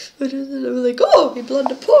 But then I was like, oh, he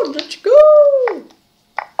blundered pawn, let's go.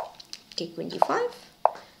 Take queen d5,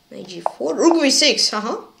 knight g4, rook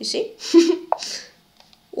v6, you see?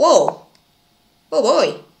 Whoa. Oh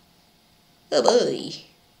boy. Oh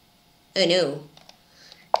no.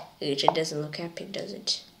 It doesn't look epic, does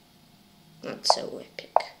it? Not so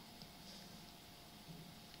epic.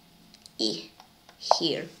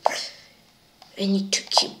 Here. I need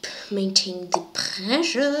to maintain the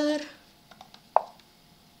pressure.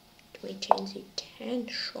 To maintain the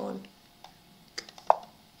tension.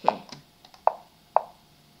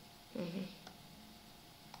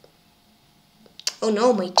 Oh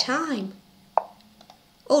no, my time.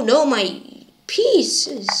 Oh no, my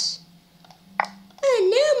pieces. Oh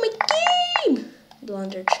no, my game.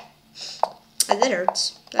 Blundered. That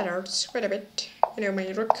hurts quite a bit. I know my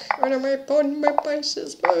rook, I know my pawn, my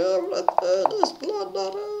pieces, my everything is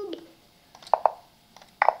blundered.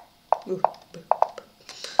 Oh,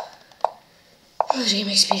 game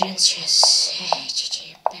experience, yes.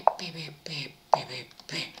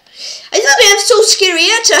 I thought I have so scary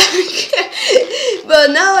attack,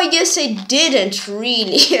 but now I guess I didn't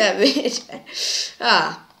really have it.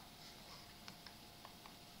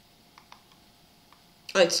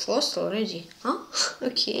 Oh, it's lost already. Huh?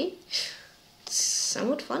 Okay. It's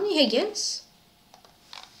somewhat funny, I guess.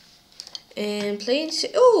 And playing...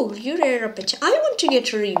 Oh, you're a bit... I want to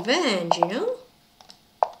get revenge, you know?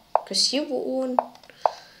 Because you won.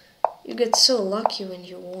 You get so lucky when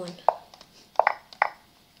you won.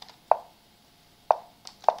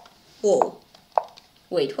 Whoa.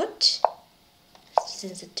 Wait, what?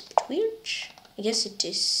 Isn't it a bit weird? I guess it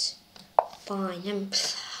is. Fine.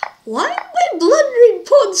 Why am I blundering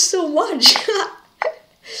pawns so much?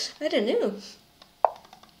 I don't know.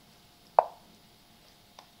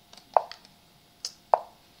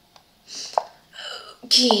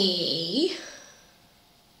 Okay.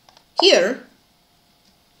 Here.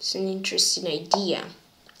 It's an interesting idea.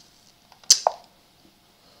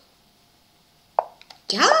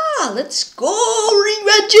 Yeah, let's go!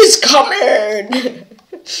 Revenge is coming!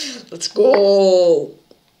 Let's go!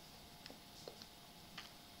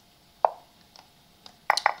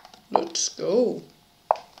 Let's go!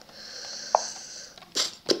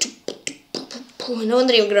 No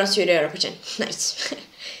wonder you grass your air, nice.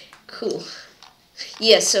 Cool.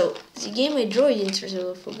 Yeah, so the game I drew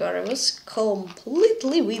into forgot I was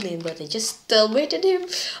completely winning, but I just stalemated him.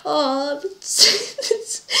 Oh,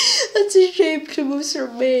 that's a shame to moves are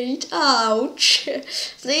made. Ouch.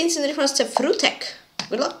 The incident must have PeshkaCh.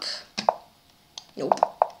 Good luck. Nope.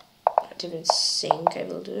 Not even think I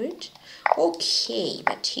will do it. Okay,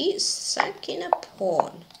 but he is sacking a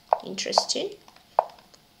pawn. Interesting.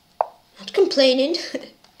 Not complaining.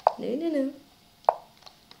 No.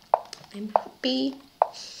 I'm happy.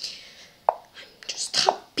 I'm just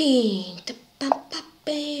happy.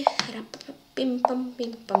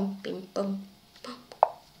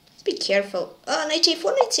 Let's be careful. Knight a4,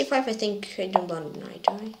 knight c5. I think I don't blunder knight,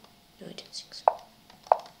 do I? No, I don't think so.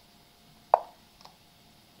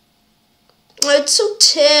 Oh, it's so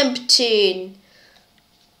tempting.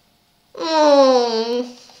 Oh.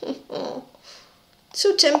 It's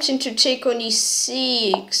so tempting to take on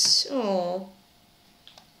e6. Oh.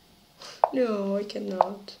 No, I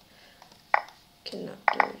cannot. Cannot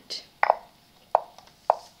do it.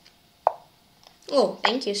 Oh,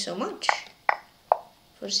 thank you so much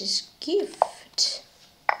for this gift.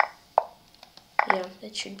 Yeah,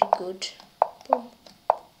 that should be good. Boom.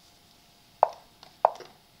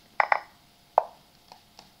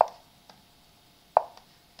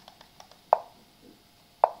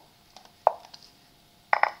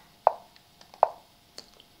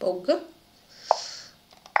 Bog.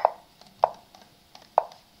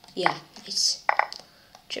 Yeah, nice.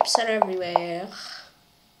 Chips are everywhere.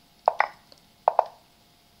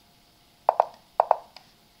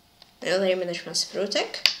 Another image from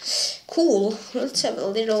PeshkaCh. Cool. Let's have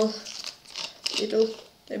a bit of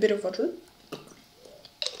water.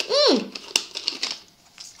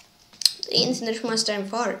 The incident must time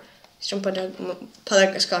far. It's from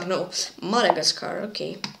PATRON, no, Madagascar,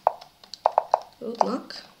 okay. Good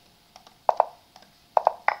luck.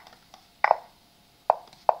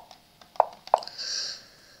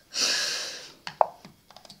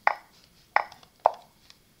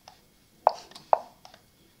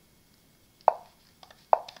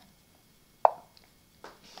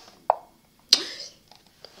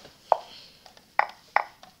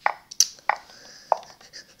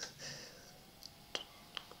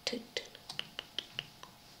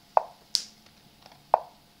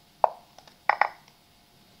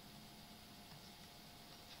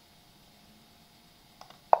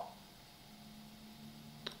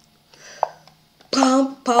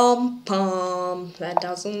 pum pum. That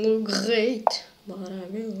doesn't look great, but I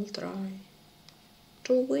will try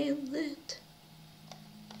to win it.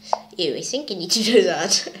 Ew, I think I need to do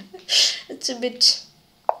that. It's a bit...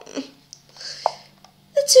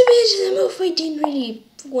 That's a bit the move I didn't really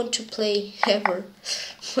want to play ever.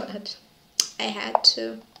 But I had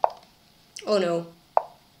to. Oh no.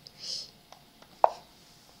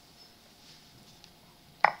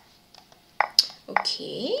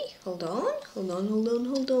 Okay, hold on.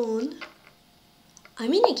 I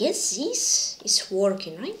mean, I guess this is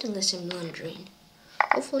working, right? Unless I'm wondering.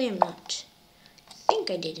 Hopefully I'm not. I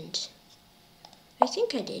think I didn't. I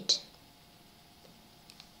think I did.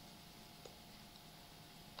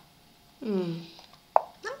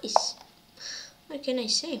 Nice. What can I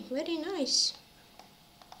say? Very nice.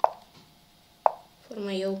 For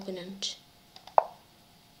my opponent.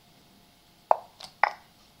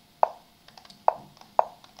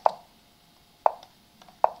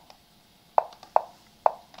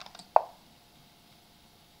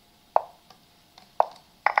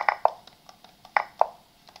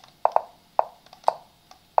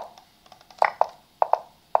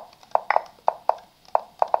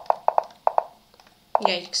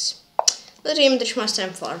 Yikes. Let him the Grandmaster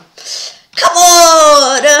farm. Come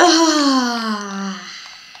on!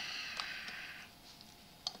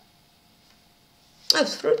 Oh,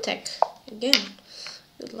 fruit tech. Again.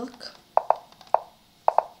 Good luck.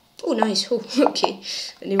 Oh, nice. Oh, okay.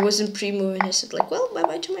 And it wasn't pre-moving. I said like, well,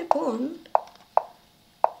 bye-bye to my pawn.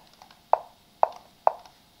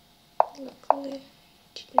 Luckily,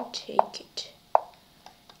 he didn't take it.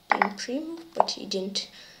 Didn't pre-move, but he didn't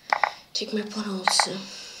take my pawn also.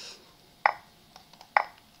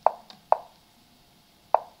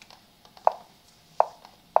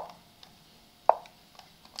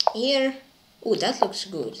 Here. Oh, that looks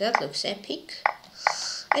good. That looks epic.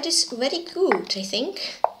 That is very good, I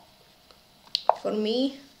think. For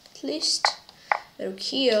me, at least. Rook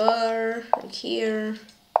here,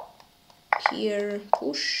 here,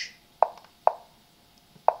 push.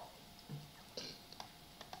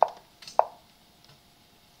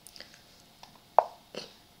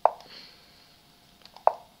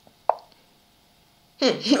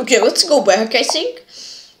 Okay, let's go back, I think.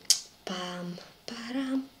 Bam,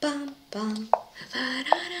 ba-dam, bam, bam.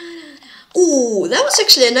 Ooh, that was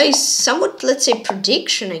actually a nice, somewhat, let's say,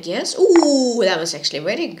 prediction, I guess. Ooh, that was actually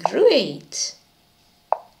very great.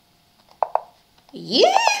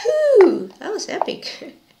 Yahoo! That was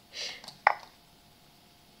epic.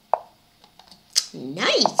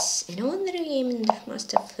 Nice! Another game in the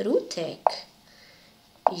Master Fruit Tech.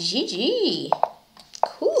 GG.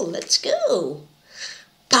 Cool, let's go.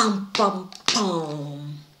 Pum pum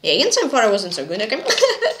pum. Yeah, against Empire wasn't so good. Okay.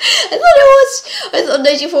 I thought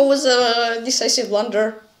 94 was a decisive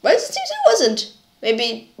blunder, but it seems it wasn't.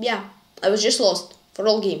 Maybe, yeah, I was just lost for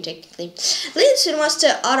all game technically. LiveStream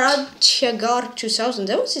Arad 2000.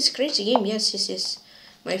 That was his crazy game. Yes.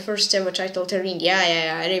 My first ever title terrain.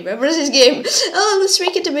 Yeah, I remember this game. Oh, let's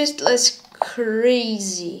make it a bit less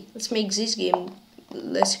crazy. Let's make this game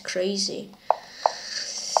less crazy.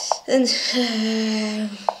 And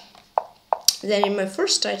then in my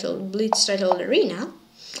first title, Blitz title Arena,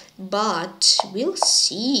 but we'll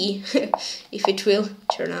see if it will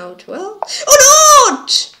turn out well. Oh,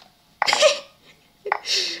 not!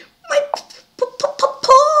 My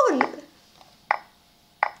pawn!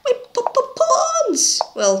 My pawns!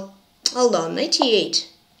 Well, hold on, 98.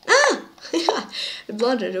 Ah! I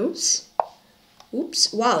blundered, oops.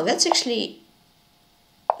 Oops, wow, that's actually...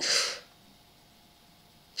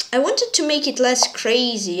 I wanted to make it less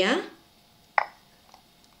crazy, yeah?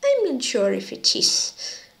 I'm not sure if it is.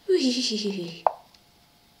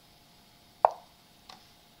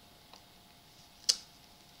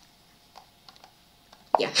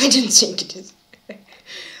 Yeah, I don't think it is. I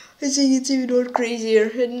think it's even more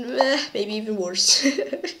crazier and maybe even worse.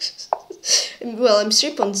 Well, I'm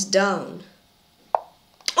 3 pawns down.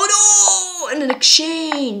 Oh no! And an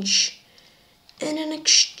exchange!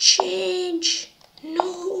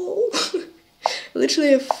 No! Literally,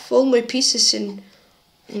 I have all my pieces in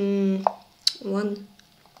one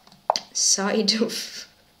side of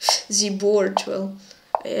the board. Well,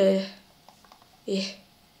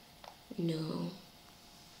 no.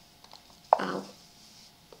 Ow.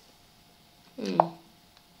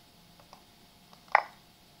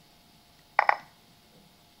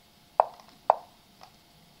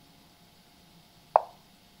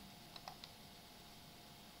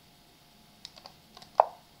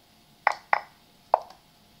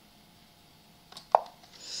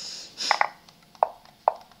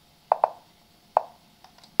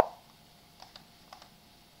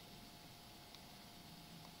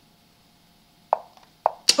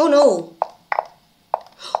 Oh no!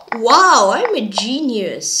 Wow, I'm a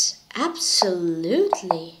genius.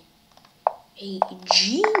 Absolutely. A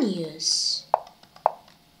genius.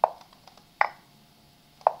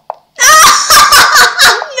 No!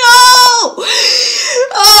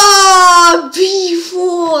 Ah,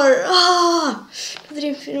 B4. Ah,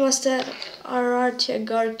 Grandmaster RR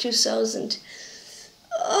Tiagar 2000.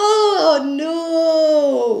 Oh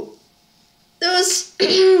no! That was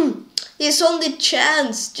his only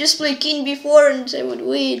chance. Just play King B4 and I would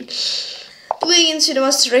win. Playing into the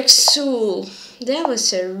Master Exul. That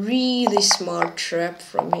was a really smart trap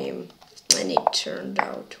from him. And it turned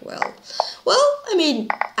out well. Well, I mean,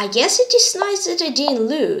 I guess it is nice that I didn't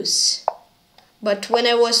lose. But when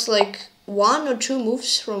I was like 1 or 2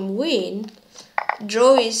 moves from win,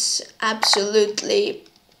 draw is absolutely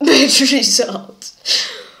bad result.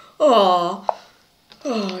 Oh.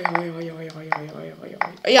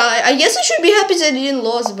 Yeah, I guess I should be happy that I didn't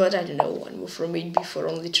lose, but I don't know, 1 move from win before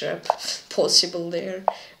only trap possible there.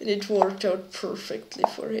 And it worked out perfectly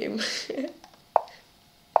for him.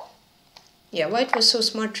 Yeah, white was so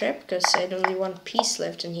smart trap because I had only 1 piece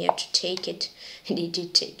left and he had to take it. And he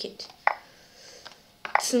did take it.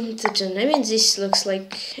 I mean, this looks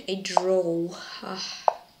like a draw.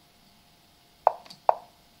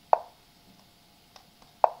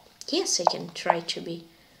 Yes, I can try to be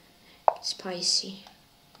spicy.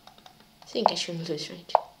 I think I shouldn't lose,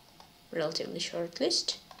 right? Relatively short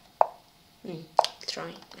list.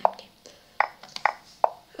 Try. Okay.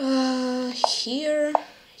 Here.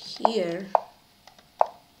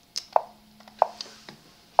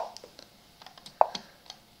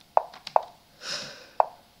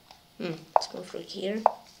 Let's go for here.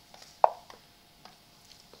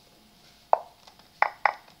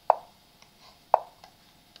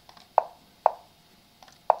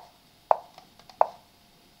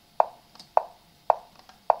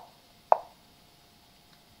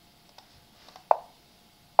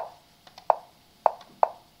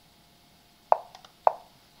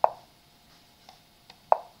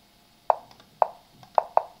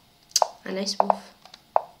 A nice move.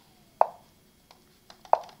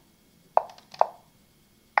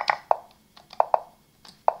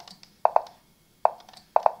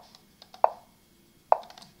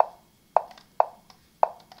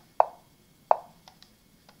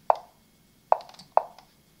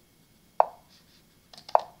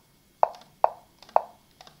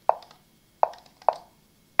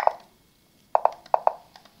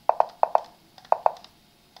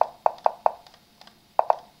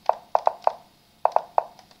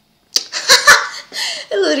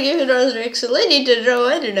 I need to draw,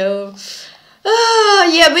 I don't know.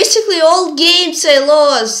 Yeah, basically all games I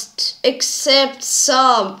lost, except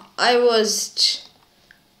some. I was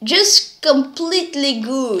just completely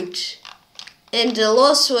good. And the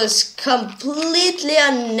loss was completely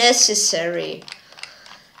unnecessary.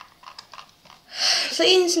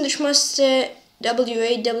 Playing in the Grandmaster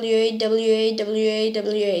W8, W8, W8, W8,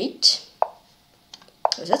 W8.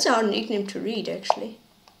 Oh, that's a hard nickname to read, actually.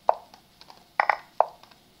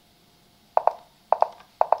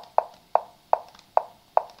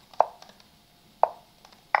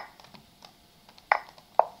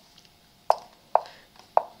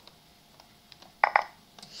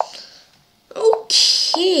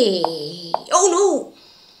 Okay. Oh no!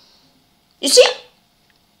 You see?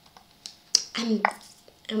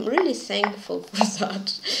 I'm really thankful for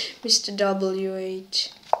that, Mr.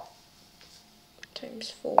 W8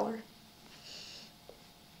 times 4.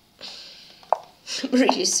 I'm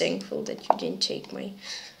really thankful that you didn't take my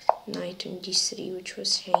knight on d3, which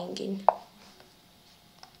was hanging.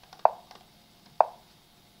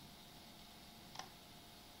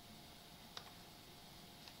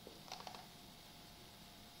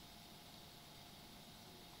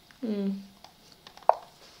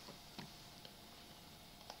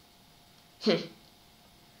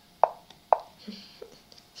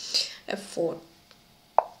 F4.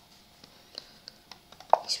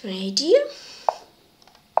 That's my idea.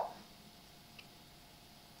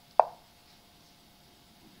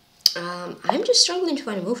 I'm just struggling to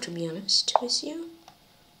find a move, to be honest with you.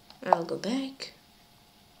 I'll go back.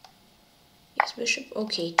 Yes, bishop.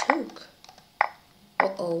 Okay, took.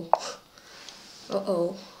 Uh-oh.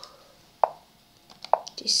 Uh-oh.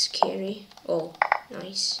 This is scary. Oh,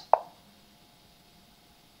 nice.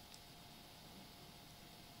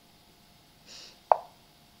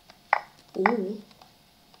 Ooh.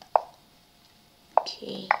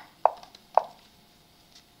 Okay.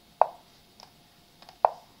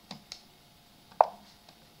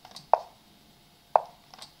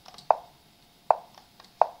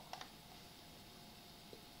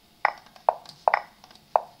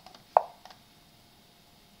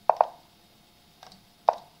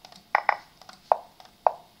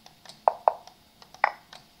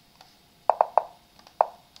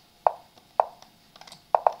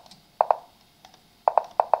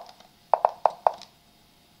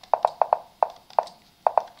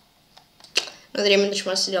 Another image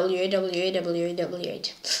master W8, W8, W8,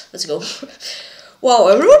 W8. Let's go. Wow,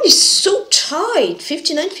 everyone is so tight.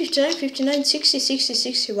 59, 59, 59, 60, 60,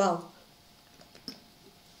 60. Wow.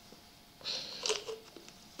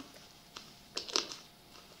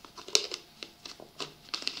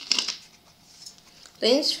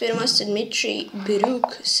 Plains Fairmaster Dmitry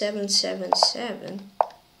Beruk 777.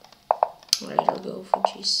 Alright, I'll go for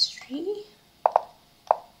G3.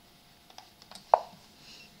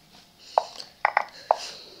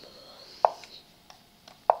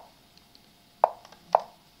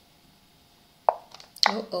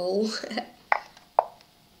 Uh-oh.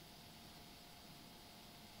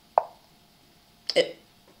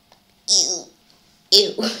 Ew.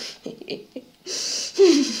 Ew.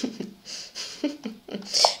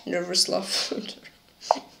 Nervous laugh.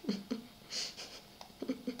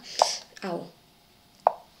 Ow.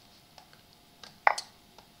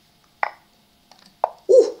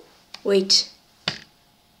 Ooh! Wait.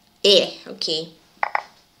 Okay.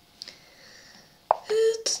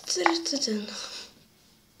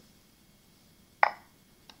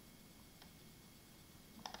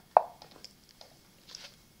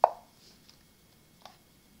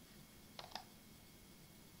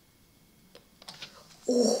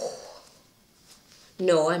 Oh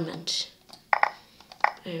no, I'm not.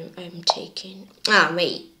 I'm taking.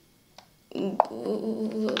 Wait.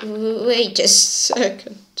 Wait just a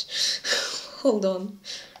second. Hold on.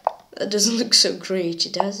 That doesn't look so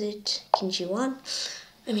great, does it? King G1.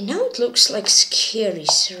 I mean, now it looks like scary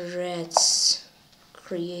threats.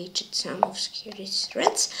 Created some of scary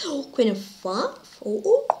threats. Oh, Queen of 5.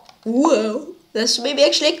 Oh, whoa. That's maybe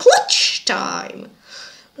actually a clutch time.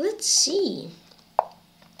 Let's see.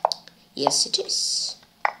 Yes, it is.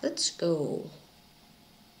 Let's go.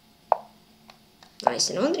 Nice.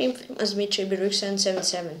 And on the infamous Dmitry Beruk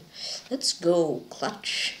 777. Let's go.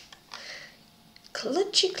 Clutch.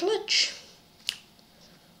 Clutchy clutch.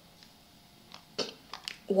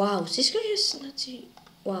 Wow, this guy has not.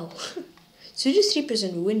 Wow.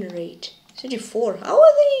 33% win rate. 34. How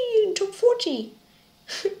are they in top 40?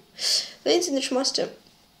 Lanes in the Grandmaster.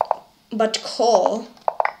 But call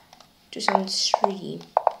 2003.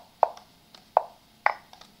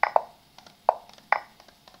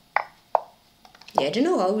 Yeah, I don't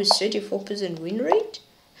know how with 34% win rate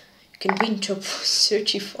you can be in top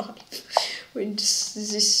 35. When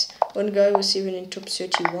this one guy was even in top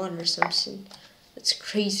 31 or something. That's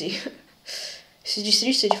crazy.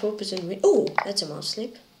 34% win. Oh, that's a mouse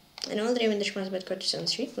slip. And all the name in the Schmaß bad card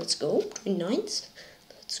 273. Let's go. 29th.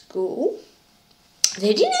 Let's go.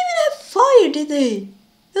 They didn't even have fire, did they?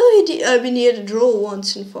 No, he did. I mean, he had a draw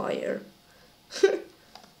once in fire.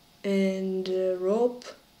 And Rob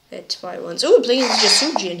at 5 once. Oh, playing against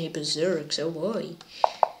Jasuji and he berserks. Oh boy.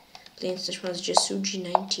 Playing against the Schmaß Jasuji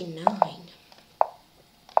 99.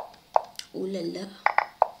 Ooh la la.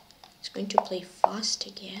 He's going to play fast,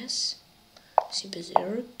 I guess. Is he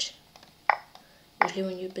berserked? Usually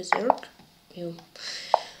when you berserk, you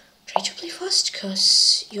try to play fast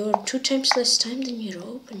because you're 2 times less time than your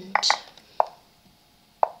opponent.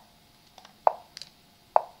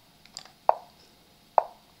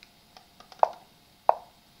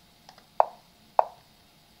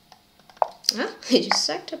 He just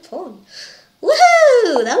sacked a pawn.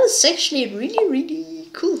 Woohoo! That was actually really, really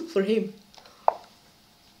cool for him.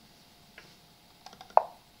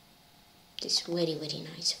 This is very, very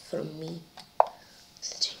nice for me.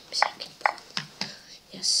 Second pawn.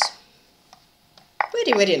 Yes.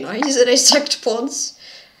 Very, very nice that I sacked pawns.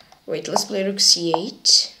 Wait, let's play rook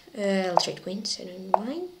c8. I'll trade queens, I don't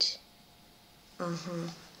mind.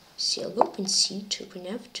 See, I'll go queen c2, queen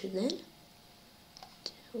f2 then.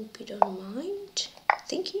 Hope you don't mind.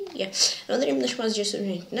 Thinking? Yeah. Another English was just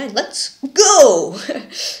 9. Let's go!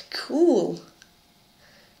 Cool.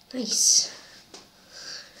 Nice.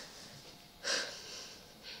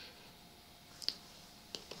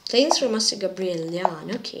 Playing through Master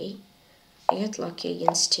Gabrielian, okay. I got lucky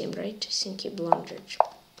against him, right? I think he blundered.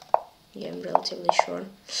 Yeah, I'm relatively sure.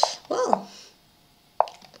 Well,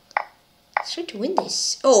 let's try to win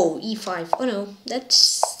this. Oh, e5. Oh no,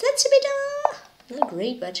 that's a bit not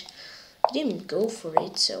great, but I didn't go for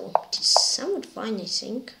it, so it is somewhat fine, I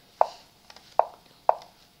think.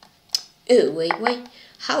 Oh wait,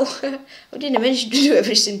 how? How did I manage to do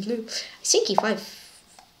everything blue? I think e5.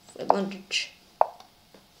 I blundered.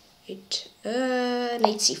 Knight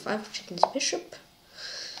c5, protecting the bishop.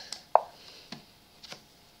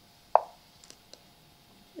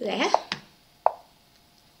 There.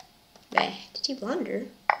 Did he blunder?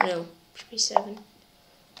 No, b7.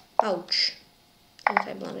 Ouch. I think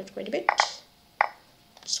I blundered quite a bit.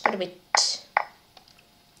 Just quite a bit.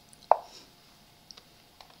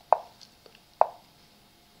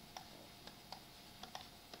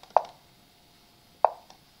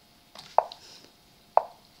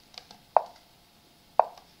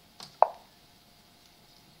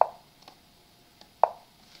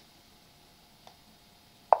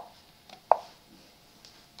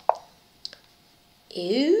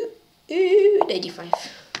 Ooh, 95.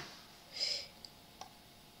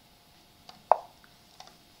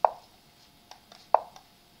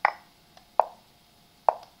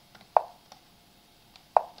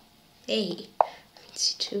 Hey,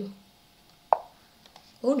 C2.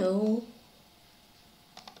 Oh no.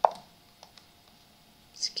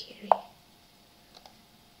 Scary.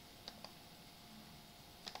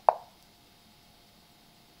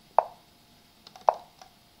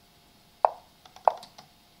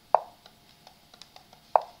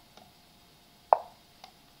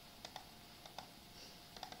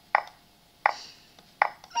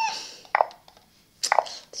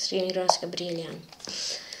 Cherniaiev brilliant.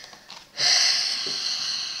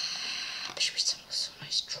 So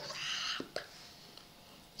nice trap.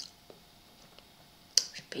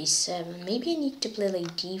 B7. Maybe I need to play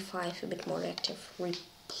like D5, a bit more active.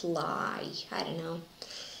 Reply. I don't know.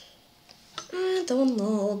 I don't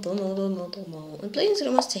know. I'm playing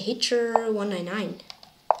Grandmaster Hitcher 199.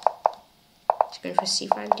 He's going for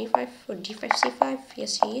C5, D5, or D5, C5.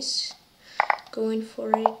 Yes, he is. Going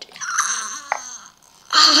for it.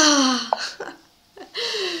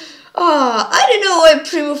 I don't know why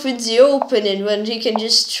Primo fits the opening when he can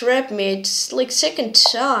just trap me. It's like second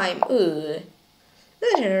time. Ugh.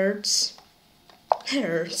 That hurts. That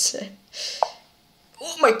hurts.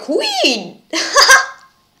 Oh, my queen!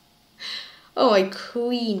 Oh, my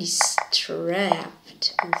queen is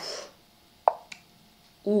trapped. Oof.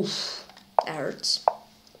 Oof. That hurts.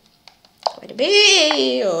 Quite a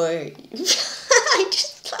bit. I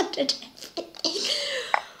just planted everything.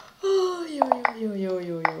 Oh, yo.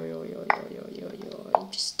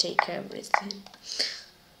 Just take everything.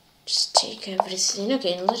 Just take everything.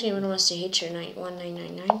 Okay, let's give Grandmaster Hitcher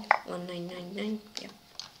 1999. 1999. Yeah.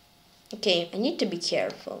 Okay, I need to be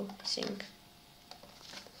careful, I think.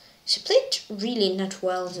 She played really not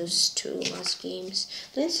well those two last games.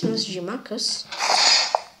 This was Jimakos.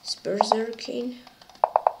 Berserking.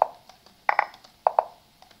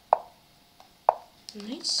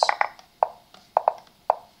 Nice.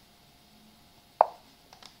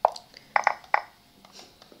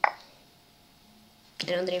 I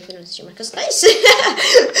don't think it's Jimakos. Nice!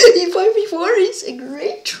 E5 is a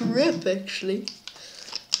great trap, actually.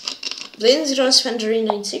 Blaine's Gross Fendery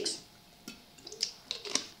 96.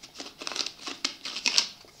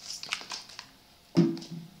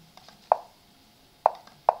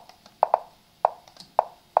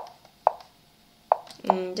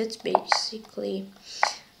 That's basically,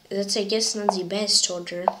 that's I guess not the best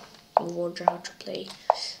order how to play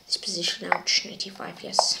this position. Ouch, 95,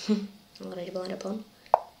 yes. Already blind upon.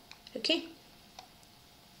 Okay.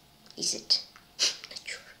 Is it? Not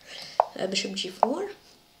sure. Bishop G4.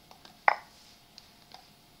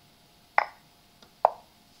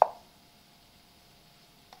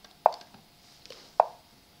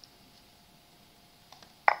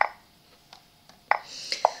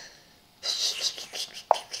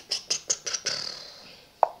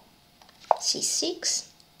 C6.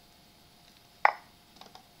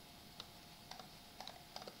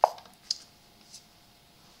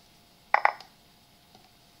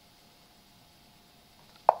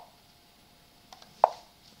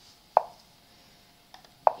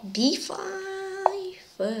 B5.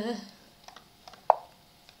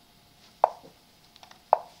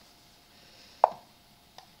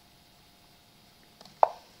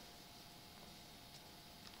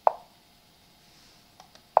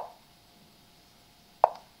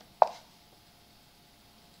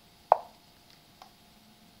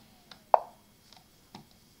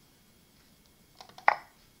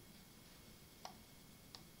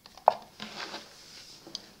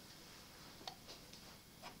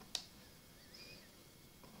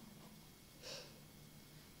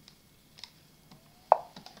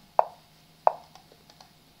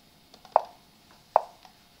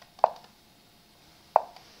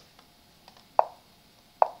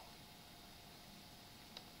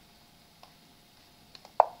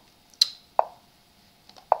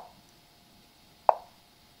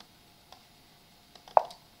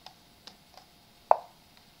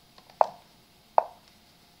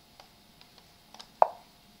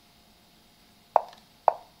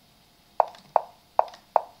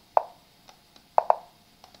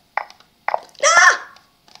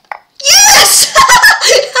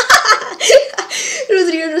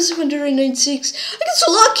 Rodrigo 196. I got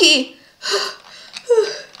so lucky.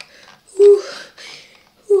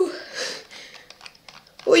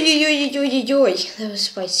 Oi. That was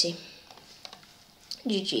spicy.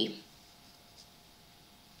 GG.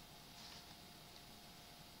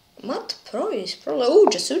 Mat Pro is probably. Oh,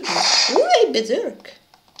 Jasuji. Oi, Berserk.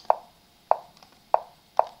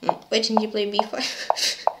 Why didn't you play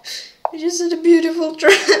b5? I just had a beautiful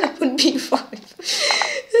trap on b5.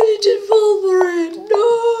 And it did fall for it.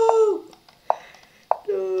 No!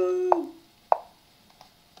 No!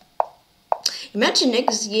 Imagine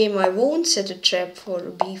next game I won't set a trap for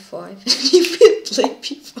a b5 and you will play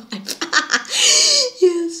b5.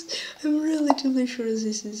 Yes, I'm relatively sure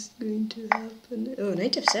this is going to happen. Oh,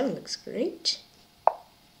 knight f7 looks great.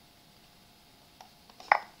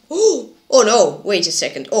 Oh! Oh no! Wait a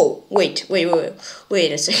second. Oh, wait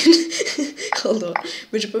a second. Hold on.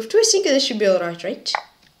 Bishop f2, I think this should be alright, right?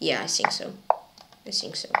 Yeah, I think so. I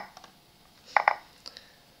think so.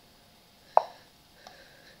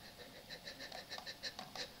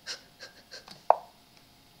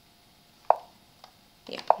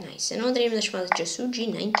 Yeah, nice. And Andrei Nashmal Jasuji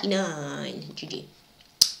 99. GG.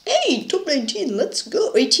 Hey, top 19, let's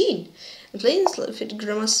go. 18. I'm playing this fit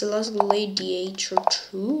Grandmaster last lady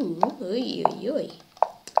h2. Oi, oi, oi.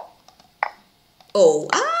 Oh,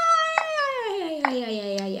 I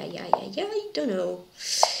don't know.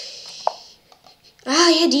 Ah,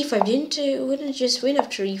 yeah, d5. Wouldn't it just win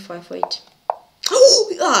after e5? Wait.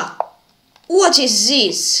 Oh, ah! What is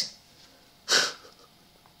this?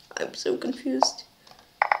 I'm so confused.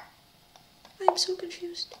 I'm so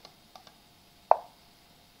confused.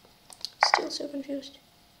 Still so confused.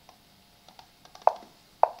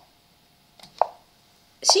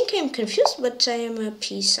 I think I'm confused, but I am a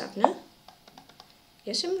piece up, no?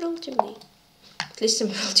 Yes, I'm relatively. At least I'm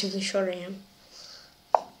relatively sure I am.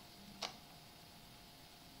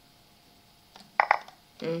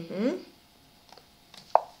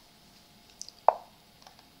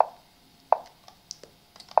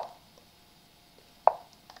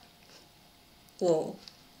 Whoa,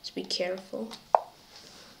 let's be careful.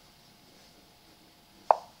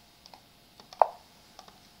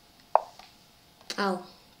 Oh,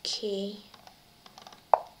 okay.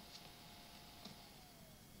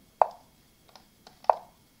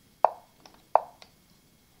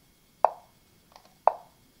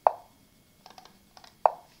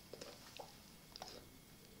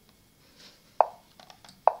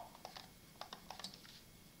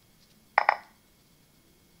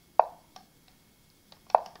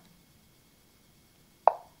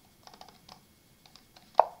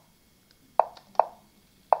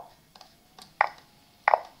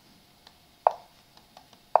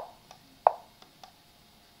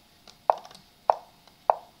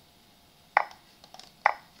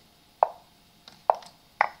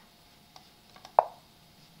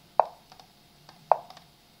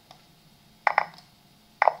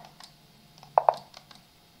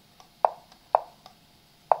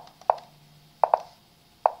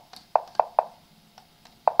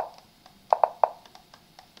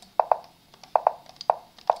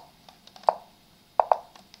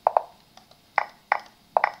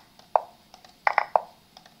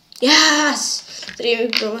 Yes! 3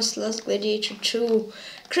 Grandmaster Last Gladiator 2.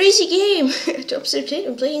 Crazy game! Top 13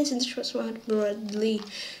 and playing since it was Bradley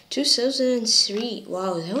 2003.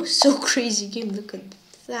 Wow, that was so crazy game. Look at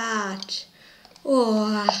that.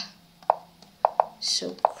 Oh,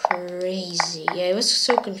 so crazy. Yeah, I was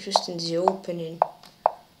so confused in the opening.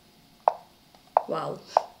 Wow.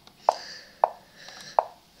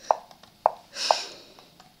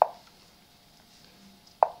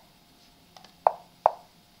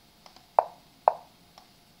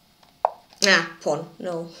 Ah, pawn.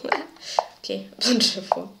 No. Okay, I don't have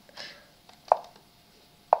pawn.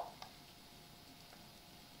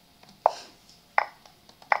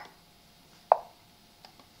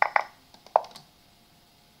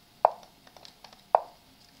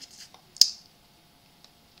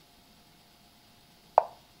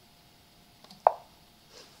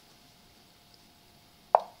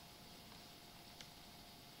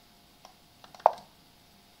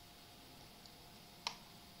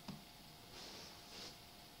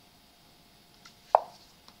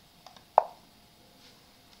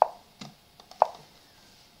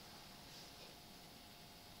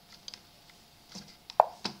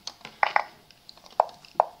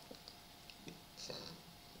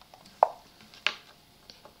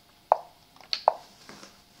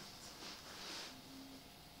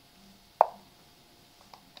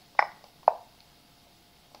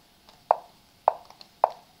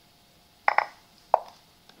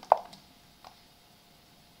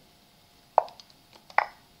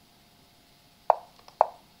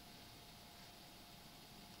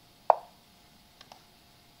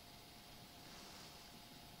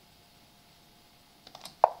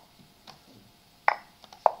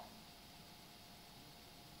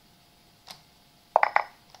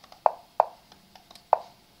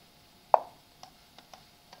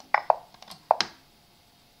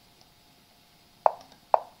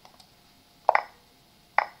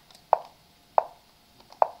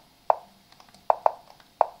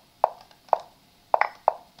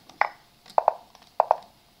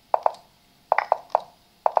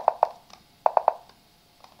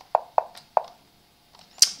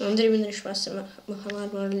 Andre Grandmaster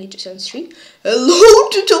Muhammad Marley 273. Hello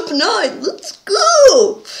to top 9. Let's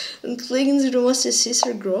go. And playing the Grandmaster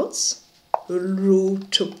Caesar Gross. Hello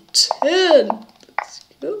top 10. Let's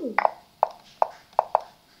go.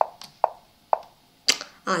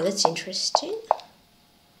 Ah, that's interesting.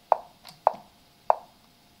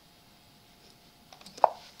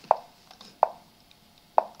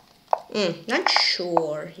 Not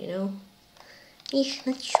sure, you know.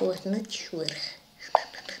 Not sure.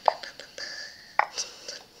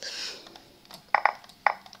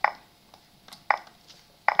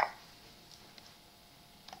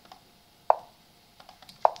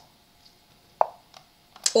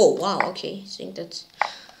 Oh wow, okay. I think that's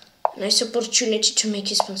a nice opportunity to make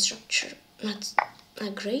his pawn structure not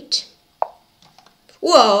great.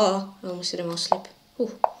 Whoa! I almost did a mouse slip.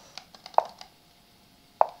 Ooh.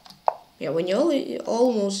 Yeah, when you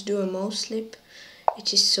almost do a mouse slip,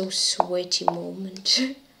 it is so sweaty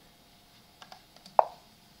moment.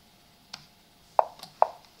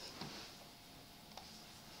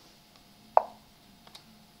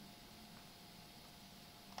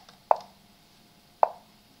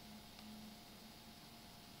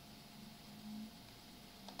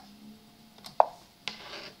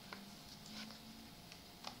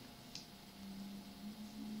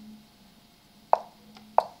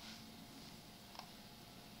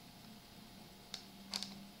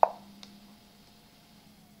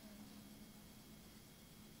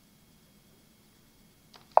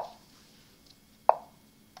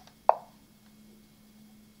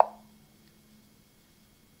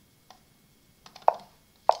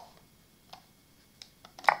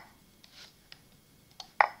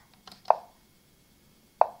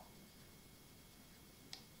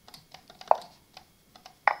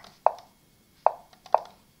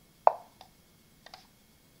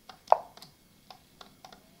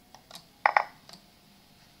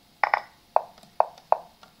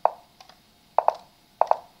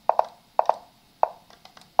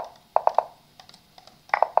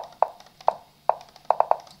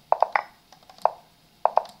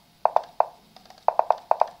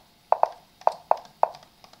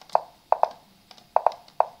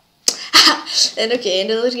 And okay, and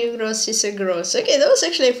the little game gross is a gross. Okay, that was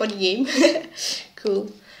actually a funny game.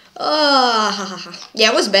 Cool. Yeah,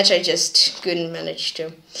 it was better. I just couldn't manage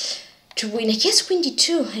to win. I guess Windy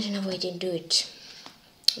too. I don't know why I didn't do it.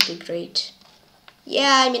 It'd be great.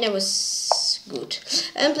 Yeah, I mean, I was good.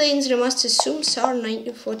 I'm playing the Master Zoom SAR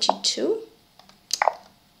 1942.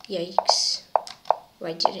 Yikes.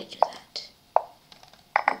 Why did I do that?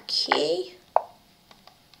 Okay.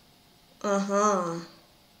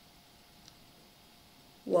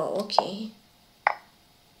 Wow, okay.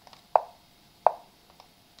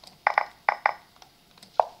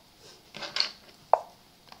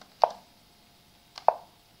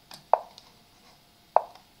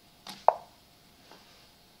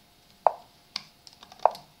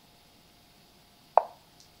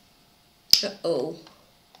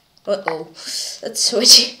 Uh-oh. That's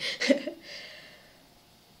sweaty.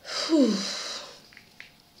 Whew.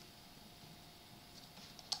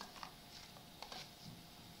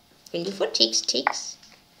 24 ticks.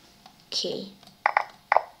 Okay.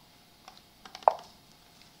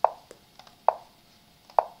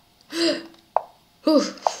 Whew.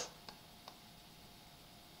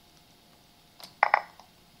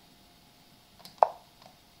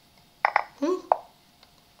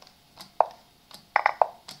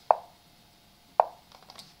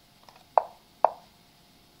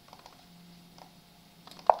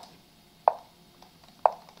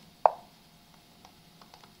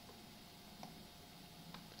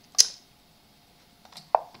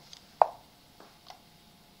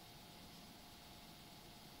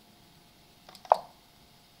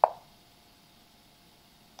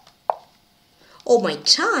 Oh, my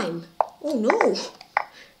time. Oh no,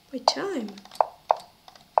 my time.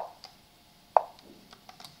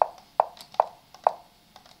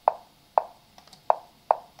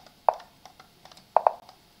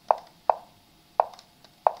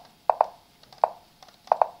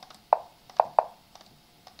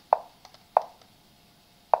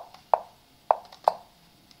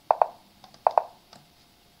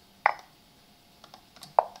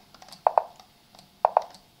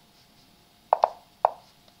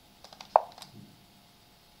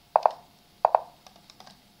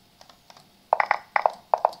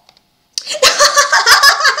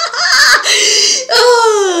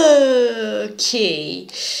 Okay,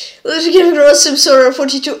 let's give across some sort of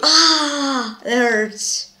 42. Ah, that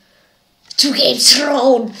hurts. 2 games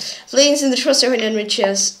thrown. Lanes in the trust are in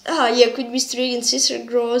chess. Ah, yeah, could be straight and Caesar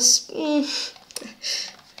Gross.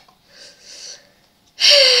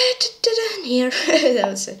 Here. That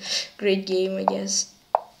was a great game, I guess.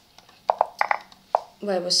 But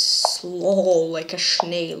I was slow like a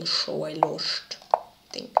snail, so I lost. I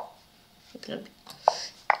think.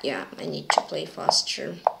 Yeah, I need to play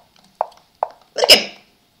faster. Okay.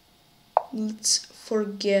 Let's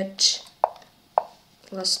forget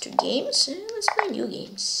last 2 games and let's play new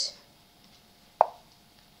games.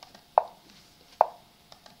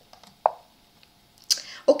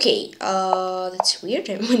 Okay, that's weird.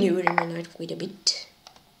 I'm maneuvering my knight quite a bit.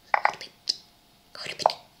 Quite a bit.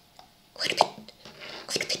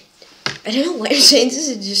 I don't know why I'm saying this,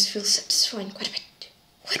 it just feels satisfying. Quite a bit.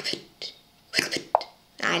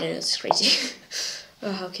 I don't know, it's crazy.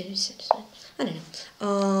 How can you say that? I don't know.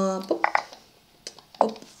 Boop.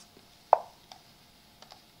 Boop.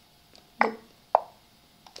 Boop.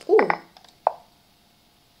 Ooh.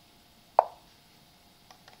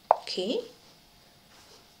 Okay.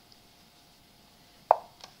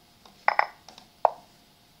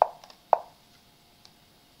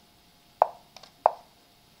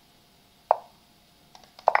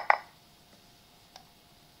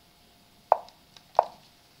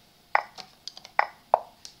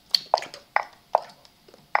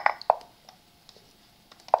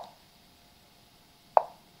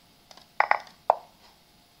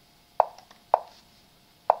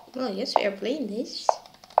 Well, yes, we are playing this.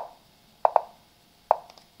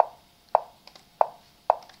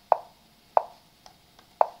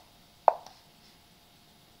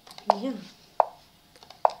 Yeah.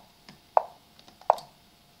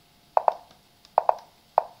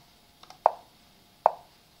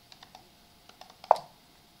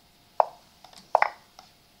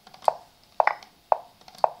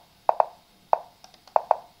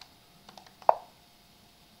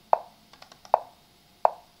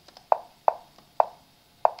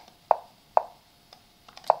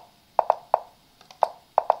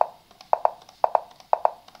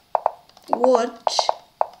 What?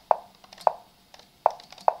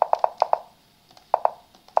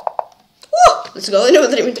 Whoa! Let's go. I know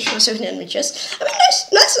that I'm in the 7 enemy chest. I mean,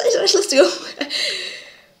 nice, let's go.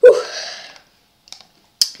 Whew.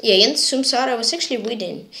 Yeah, against Sumsara I was actually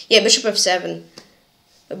winning. Yeah, bishop f7.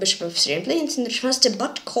 Bishop f3. I'm playing in the Grandmaster,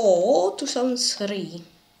 but call 2003.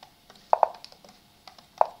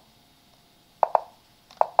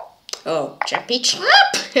 Oh, trappy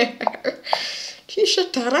trap! She's a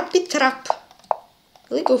trappy trap.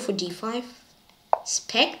 Will I go for d5?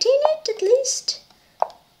 Specting it at least?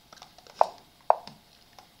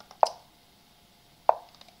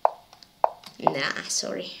 Nah,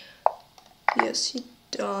 sorry. Yes, he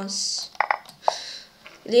does.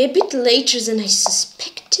 They're a bit later than I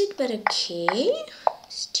suspected, but okay.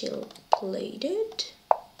 Still played it.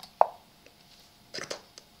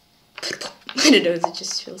 I don't know, that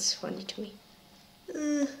just feels funny to me.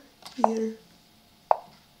 Here.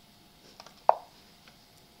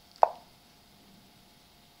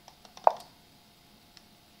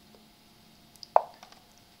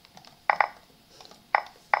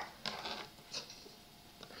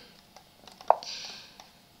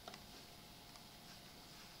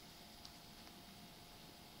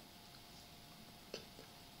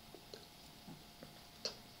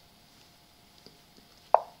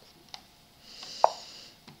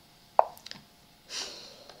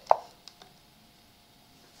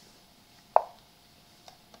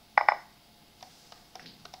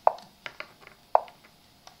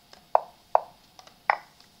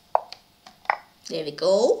 There we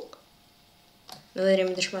go. Now that I'm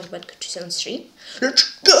in the Schmack Bad 273.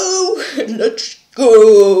 Let's go! Let's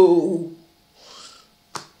go!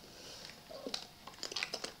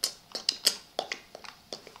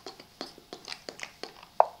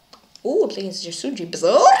 Oh, playing as Jasuji.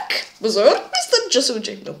 Berserk! Berserk, Mr.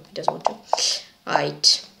 Jasuji. No, he doesn't want to.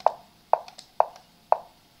 Right.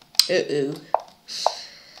 Uh-oh.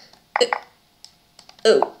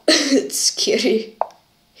 Oh, it's scary.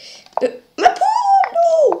 My pawn!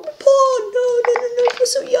 No! My pawn! No,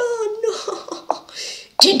 so young! No!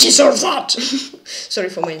 Didn't deserve that! Sorry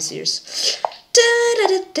for my ears.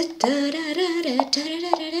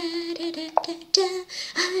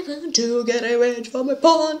 I want to get revenge for my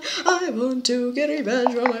pawn. I want to get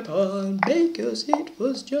revenge for my pawn. Because it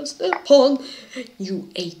was just a pawn. You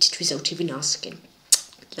ate it without even asking.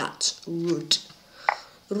 That's rude.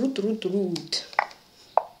 Rude.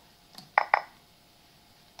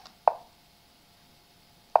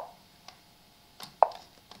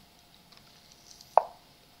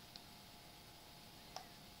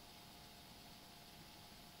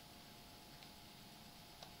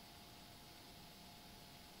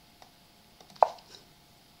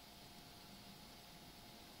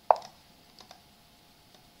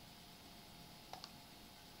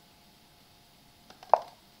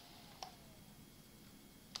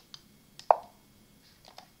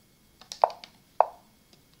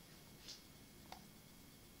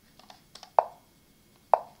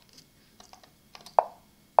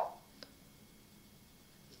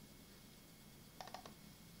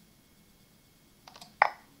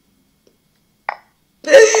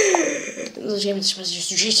 James was just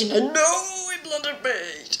chasing. No, he blundered me.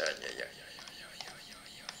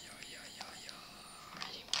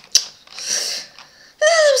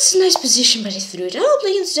 That was a nice position, but he threw it. I'll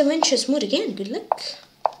play against Da Vinci smooth again. Good luck.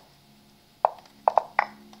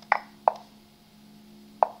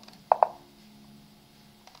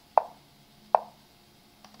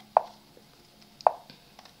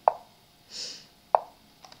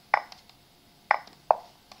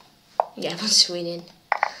 Yeah, I'm winning.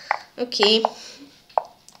 Okay.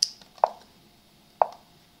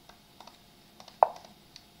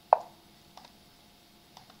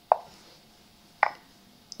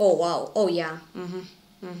 Oh wow. Oh yeah.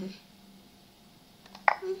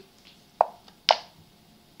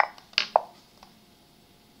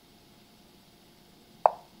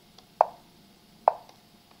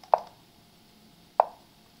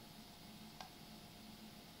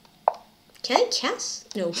 Can I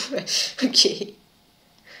cast? No. Okay.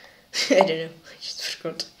 I don't know. I just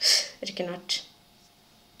forgot. I cannot.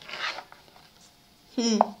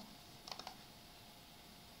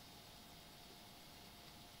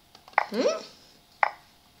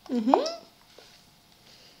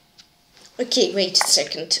 Okay, wait a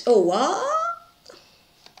second. Oh, what?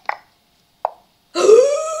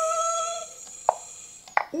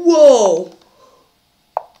 Whoa!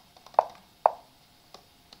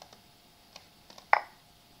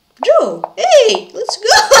 Joe, hey, let's go!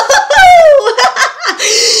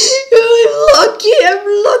 I'm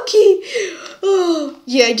lucky. Oh,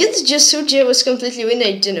 yeah, against Jesuja was completely winning.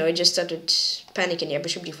 I don't know, I just started panicking. Yeah,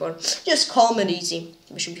 bishop d4. Just calm and easy.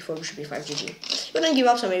 Bishop d4, bishop d5, GG. But don't give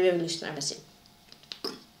up, so maybe I will lose tonight. That's it.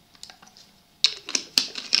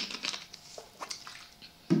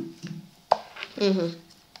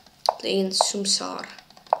 Playing Sumsar.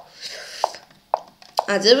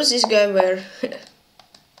 Ah, there was this guy where it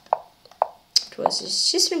was this.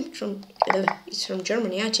 She's from it's from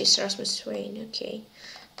Germany. Yeah, it's Rasmus Swain. Okay,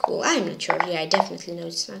 cool. I'm not sure. Yeah, I definitely know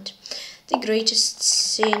it's not the greatest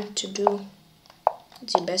thing to do.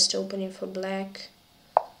 It's the best opening for black.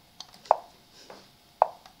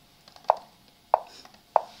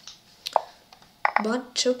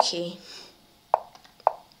 But okay.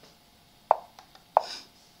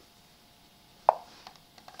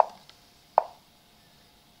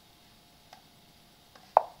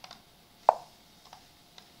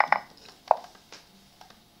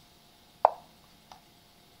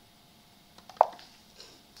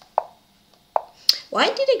 Why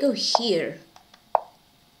did I go here?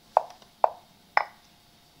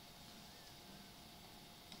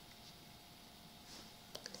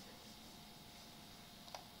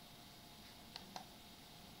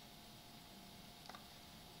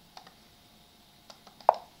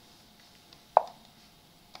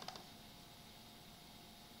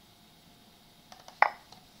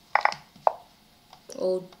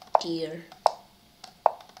 Oh dear.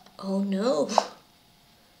 Oh no.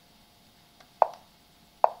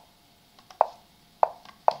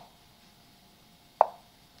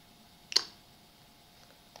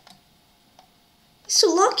 He's so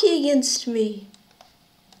lucky against me.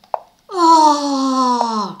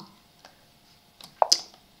 Oh.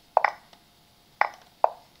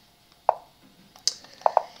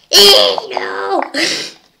 No.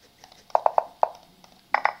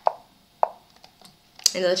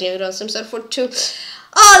 And I'll change it on some sort for 2.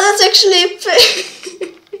 Oh, that's actually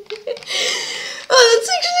oh, that's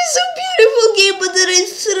actually so beautiful game, but then I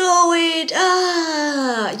throw it.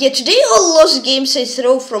 Ah, yeah. Today all lost games I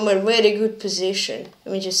throw from a very good position.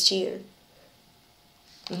 Let me just here.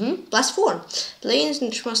 +4. Playing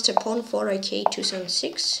Grandmaster pawn 4 IK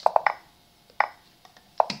 276.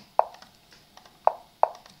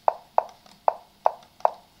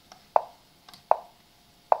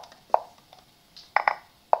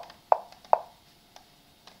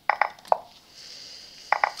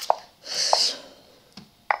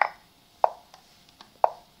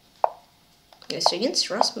 Yes, against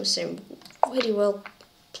Rasmus I'm very well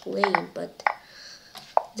playing, but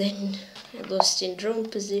then I lost in drone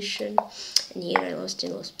position, and here I lost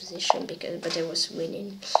in lost position but I was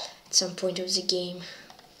winning at some point of the game.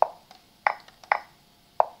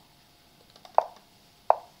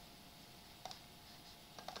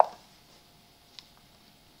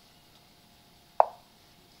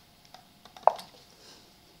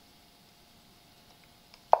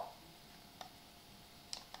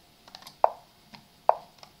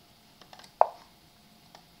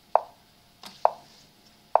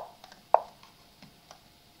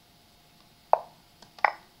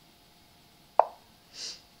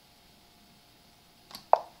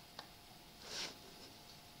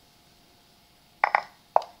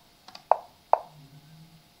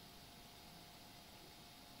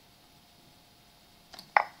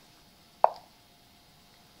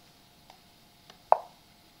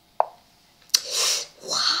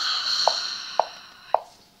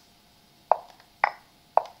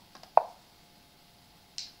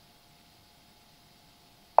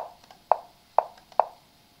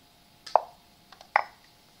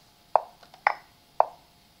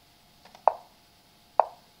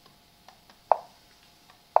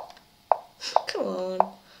 Come on.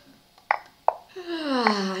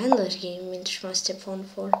 Endless game in step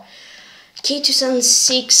 1-4. K2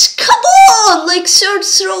 6. Come on! Like third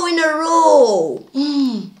throw in a row.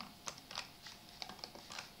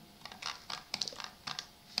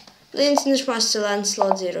 Plains Master land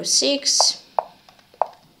slot 06.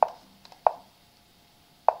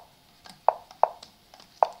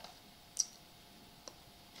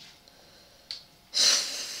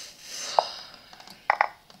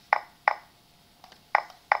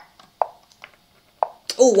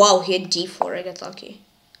 Oh wow, he had d4, I got lucky.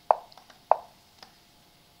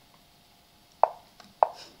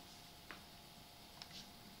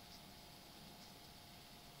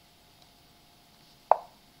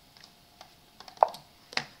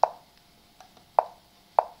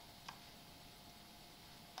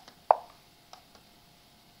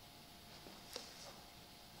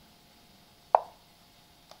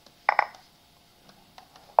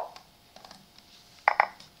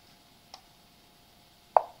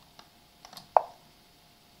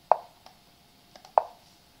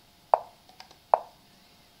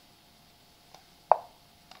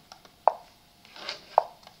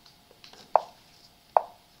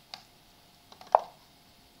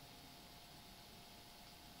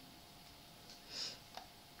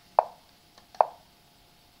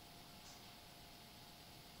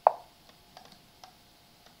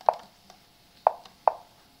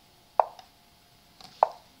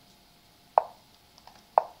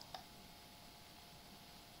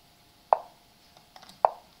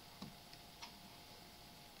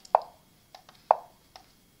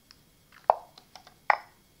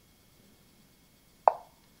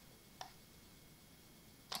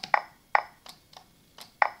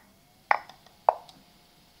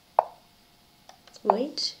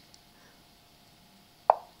 Wait.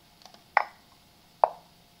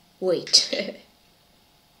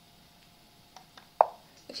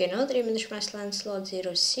 Okay, now the Diminished Mass land slot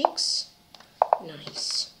 06.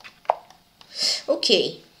 Nice.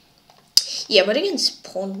 Okay. Yeah, but against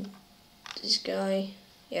pawn, this guy.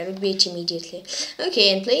 Yeah, it would beat immediately.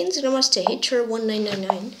 Okay, and playing Grandmaster Hitcher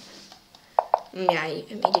 1999. Yeah, I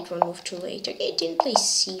made it one move too late. Okay, didn't play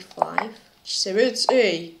c5.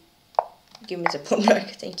 7a. Give me the pawn back,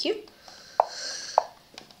 thank you.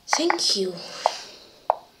 Thank you.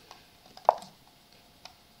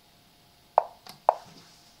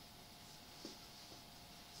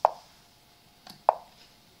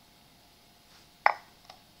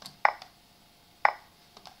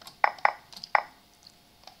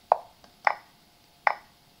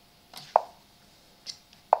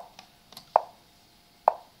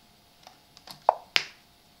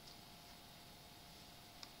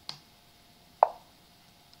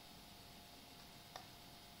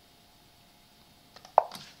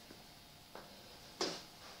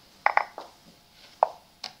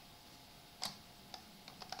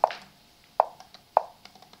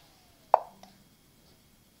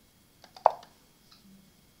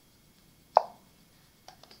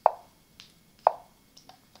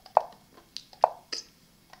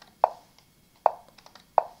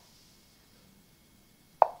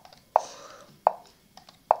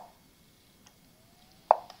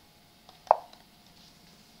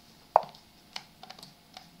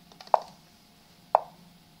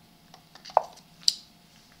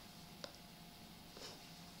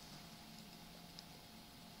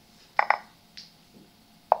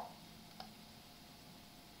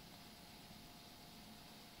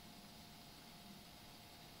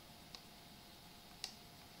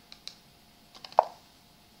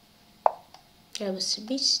 That was a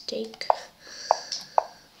mistake.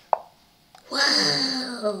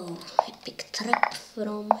 Wow! Epic trap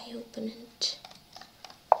from my opponent.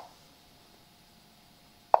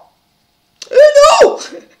 Oh no!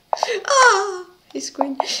 Ah! He's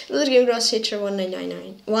queen. Another game gross Hitcher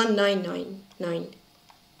 1999.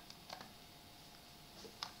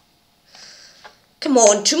 Come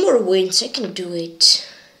on, 2 more wins, I can do it.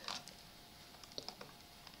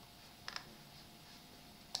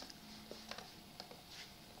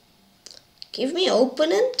 Give me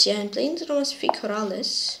opponent. Yeah, I'm playing the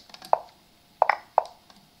Corrales.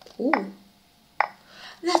 Ooh.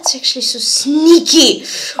 That's actually so sneaky.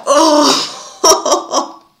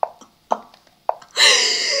 Oh!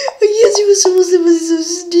 Yes, he was supposed to be so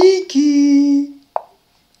sneaky.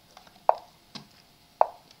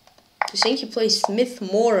 I think he plays Smith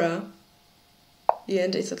Mora. Yeah,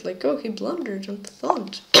 and I thought like, oh, he blundered on the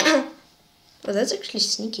thought. Oh, that's actually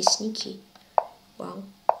sneaky. Wow.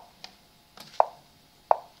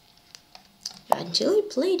 Until I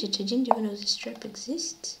played it, I didn't even know this trap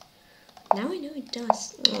exists. Now I know it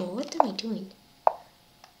does. Oh, what am I doing?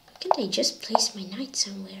 I can can't I just place my knight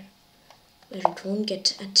somewhere where it won't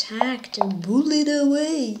get attacked and bullied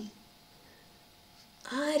away?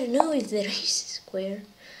 I don't know if there is a square.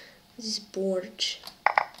 This board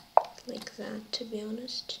like that, to be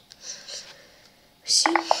honest.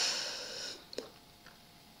 See?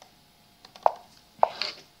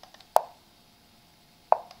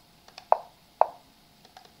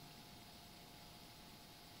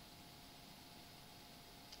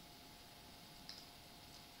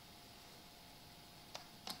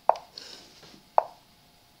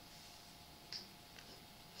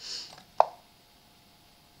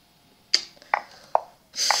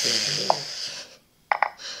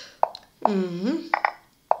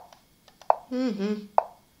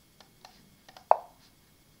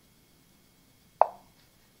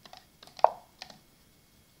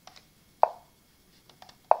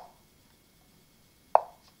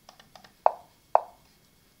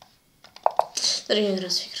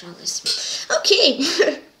 Okay,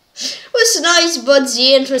 was nice, but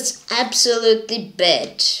the end was absolutely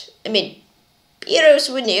bad. I mean, heroes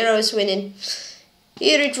winning.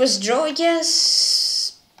 Here it was draw,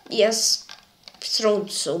 yes, thrown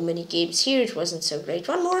so many games. Here it wasn't so great.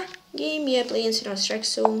 One more game, yeah, play in our strike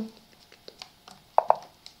zone.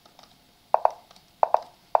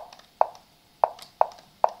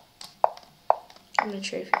 I'm not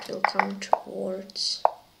sure if it will come towards,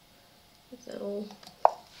 though.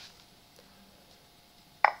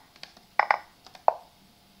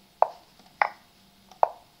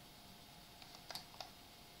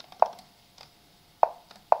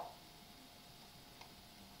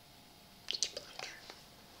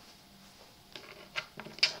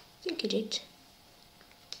 I think it did.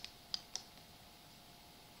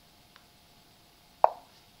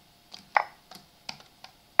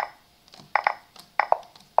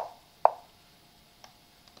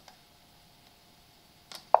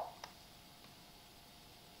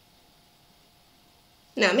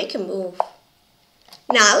 Now make a move.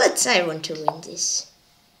 Now I want to win this.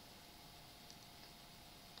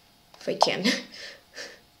 If I can.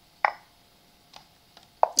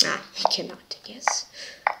 I cannot, I guess.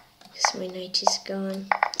 Because my knight is gone.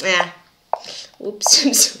 Whoops,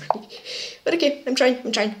 I'm sorry. But okay, I'm trying.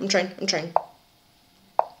 I'm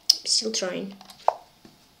still trying.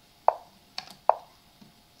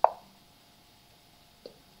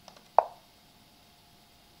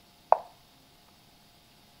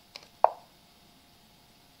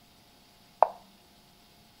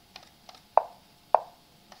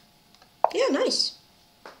 Yeah, nice.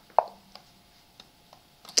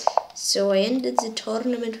 So I ended the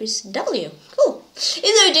tournament with W. Cool.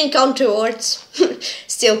 Even though it didn't count towards,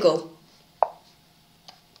 still cool.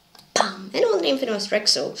 Bam! And all the infamous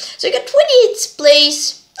Rexo. So I got 28th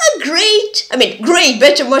place. Not great. I mean, great.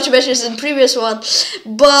 Better, much better than previous one.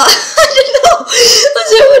 But I don't know. Let's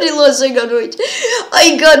see how many losses I got. Wait.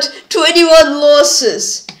 I got 21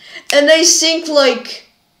 losses. And I think like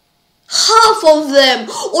half of them,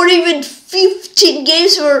 or even 15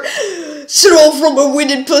 games, were thrown from a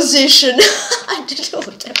winning position. I don't know,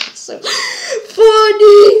 that was so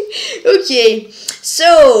funny. Okay,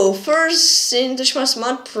 so first in the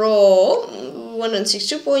Schmassman Pro,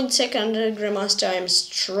 162 points, second Grandmaster I'm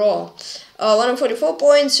Straw, 144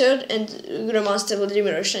 points, third and Grandmaster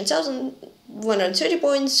Vladimir 9,130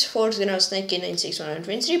 points, fourth Grandmaster 1996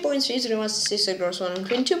 123 points, fifth Grandmaster 6 Gross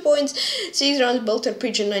 122 points, sixth Grandmaster Belter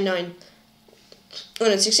Pigeon 99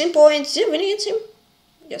 116 points. Did I win against him?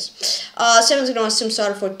 Yes. Seventh Grandmaster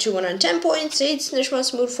Simsar for 110 points, eighth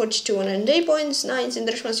Grandmaster Mood for 108 points, ninth in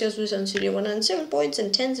Grandmaster Yosbus and Studio 107 points,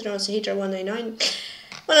 and 10th Grandmaster Hitra 199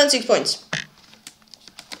 106 points.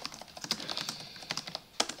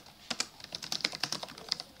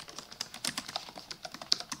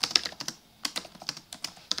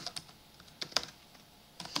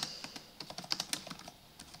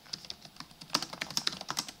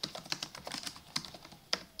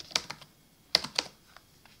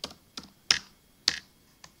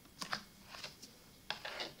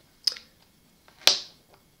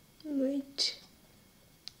 Wait,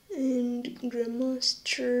 and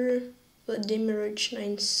Grandmaster Vladimirovich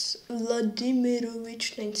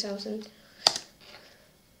 9000.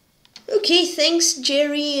 Okay, thanks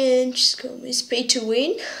Jerry, and just go is pay to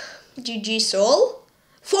win. GG's all.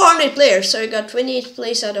 400 players, so I got 28th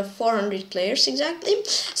place out of 400 players exactly.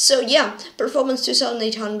 So yeah, performance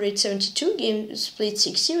 2872, game split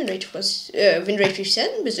 60, win rate was win rate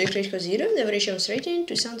 57, berserk rate was 0, the average was rating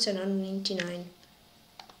 2799.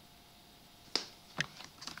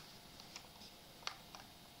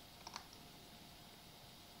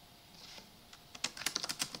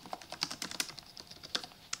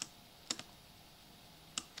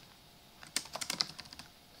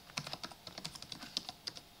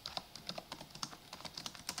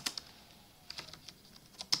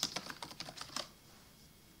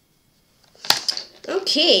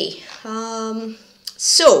 Okay.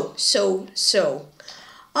 So.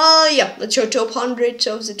 Yeah, let's show top 100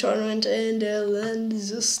 of the tournament and end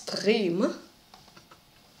the stream.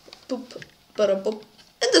 Boop, boop.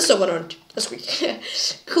 And the summer round. That's quick.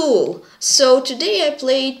 Cool. So today I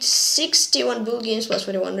played 61 bull games plus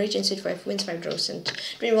 41 regions, 5 wins, 5 draws, and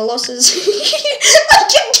 21 losses. I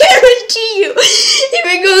can guarantee you, if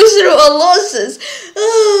it goes through all losses.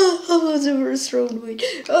 How about the first round? Wait.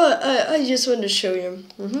 I just want to show you.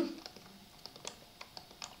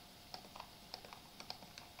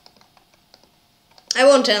 I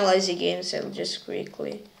won't analyze the games, I'll just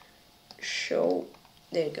quickly show.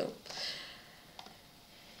 There you go.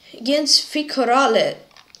 Against Ficorale.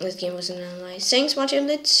 This game wasn't analyzed. Thanks, Martin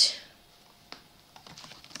Litz.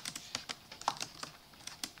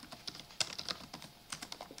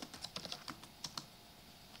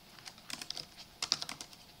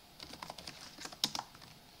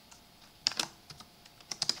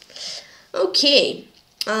 Okay.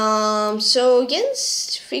 So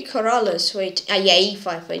against Ficorales, wait, yeah,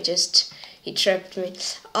 e5, he trapped me.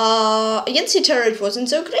 Against Hitara it wasn't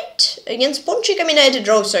so great. Against Ponchik, I mean, I had a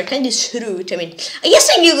draw, so I kind of threw it. I mean, I guess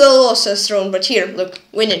I knew the loss was thrown, but here, look,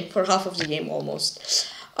 winning for half of the game almost.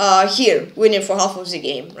 Here, winning for half of the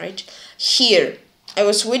game, right? Here, I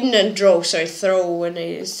was winning and draw, so I threw when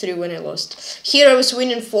I lost. Here, I was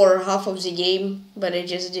winning for half of the game, but I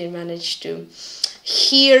just didn't manage to.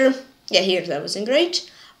 Here, yeah, here that wasn't great.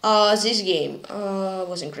 This game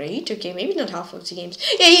wasn't great. Okay, maybe not half of the games.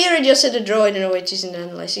 Yeah, here I just had a draw. I don't know what is in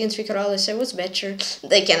analyze. Against Ficorales, I was better.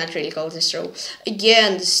 They cannot really call this draw.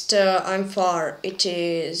 Against I'm far, it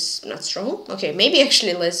is not strong. Okay, maybe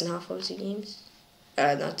actually less than half of the games.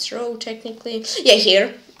 Not throw technically. Yeah,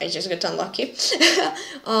 here I just got unlucky.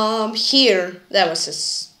 Here that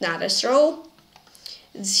was not a throw.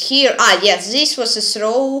 Here, yes, this was a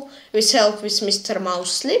throw with help with Mr.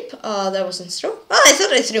 Mouse Slip. That wasn't a throw. I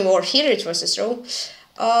thought I threw more. Here it was a throw.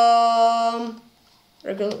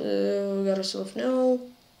 Garosov, no.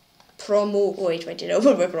 Pro move. Wait, I did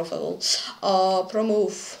open my profile. Pro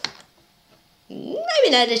move. I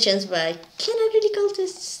mean, I had a chance, but I cannot really call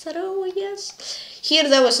this throw, I guess. Here,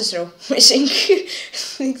 that was a throw, I think. I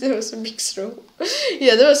think that was a big throw.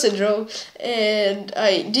 Yeah, that was a draw. And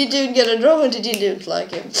I didn't get a draw and I didn't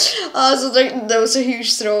like him. So that was a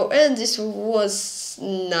huge throw. And this was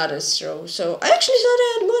not a throw. So I actually thought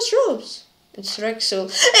I had more throws. It's Rexul.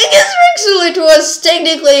 Against Rexul, it was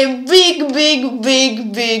technically a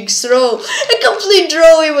big throw. A complete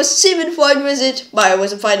draw. It was even fine with it, but it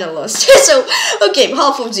was a final loss. So, okay,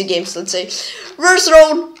 half of the games, let's say. First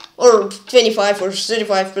round, or 25 or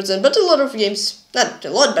 35%, but a lot of games. Not a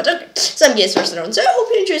lot, but okay. Some games first round. So I hope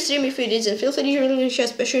you enjoyed the stream. If you did, then feel free to share,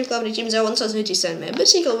 especially club the teams. I want 1,087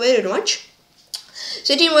 members. Thank you very much.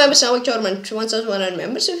 So team members are like tournament 1,100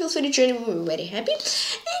 members, so feel free to join, we'll be very happy. And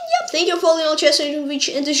yeah, thank you for following all chess on Twitch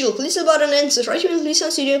and the usual. Click the button and subscribe to me, please on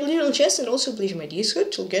CD, please on chess, and also please my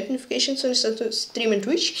Discord to get notifications when I start to stream on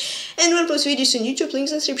Twitch. And when I post videos on YouTube,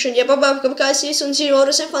 links in the description. Yeah, bye bye, guys, see you soon, 0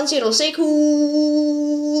 hours and fun, 0, stay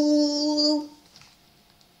cool.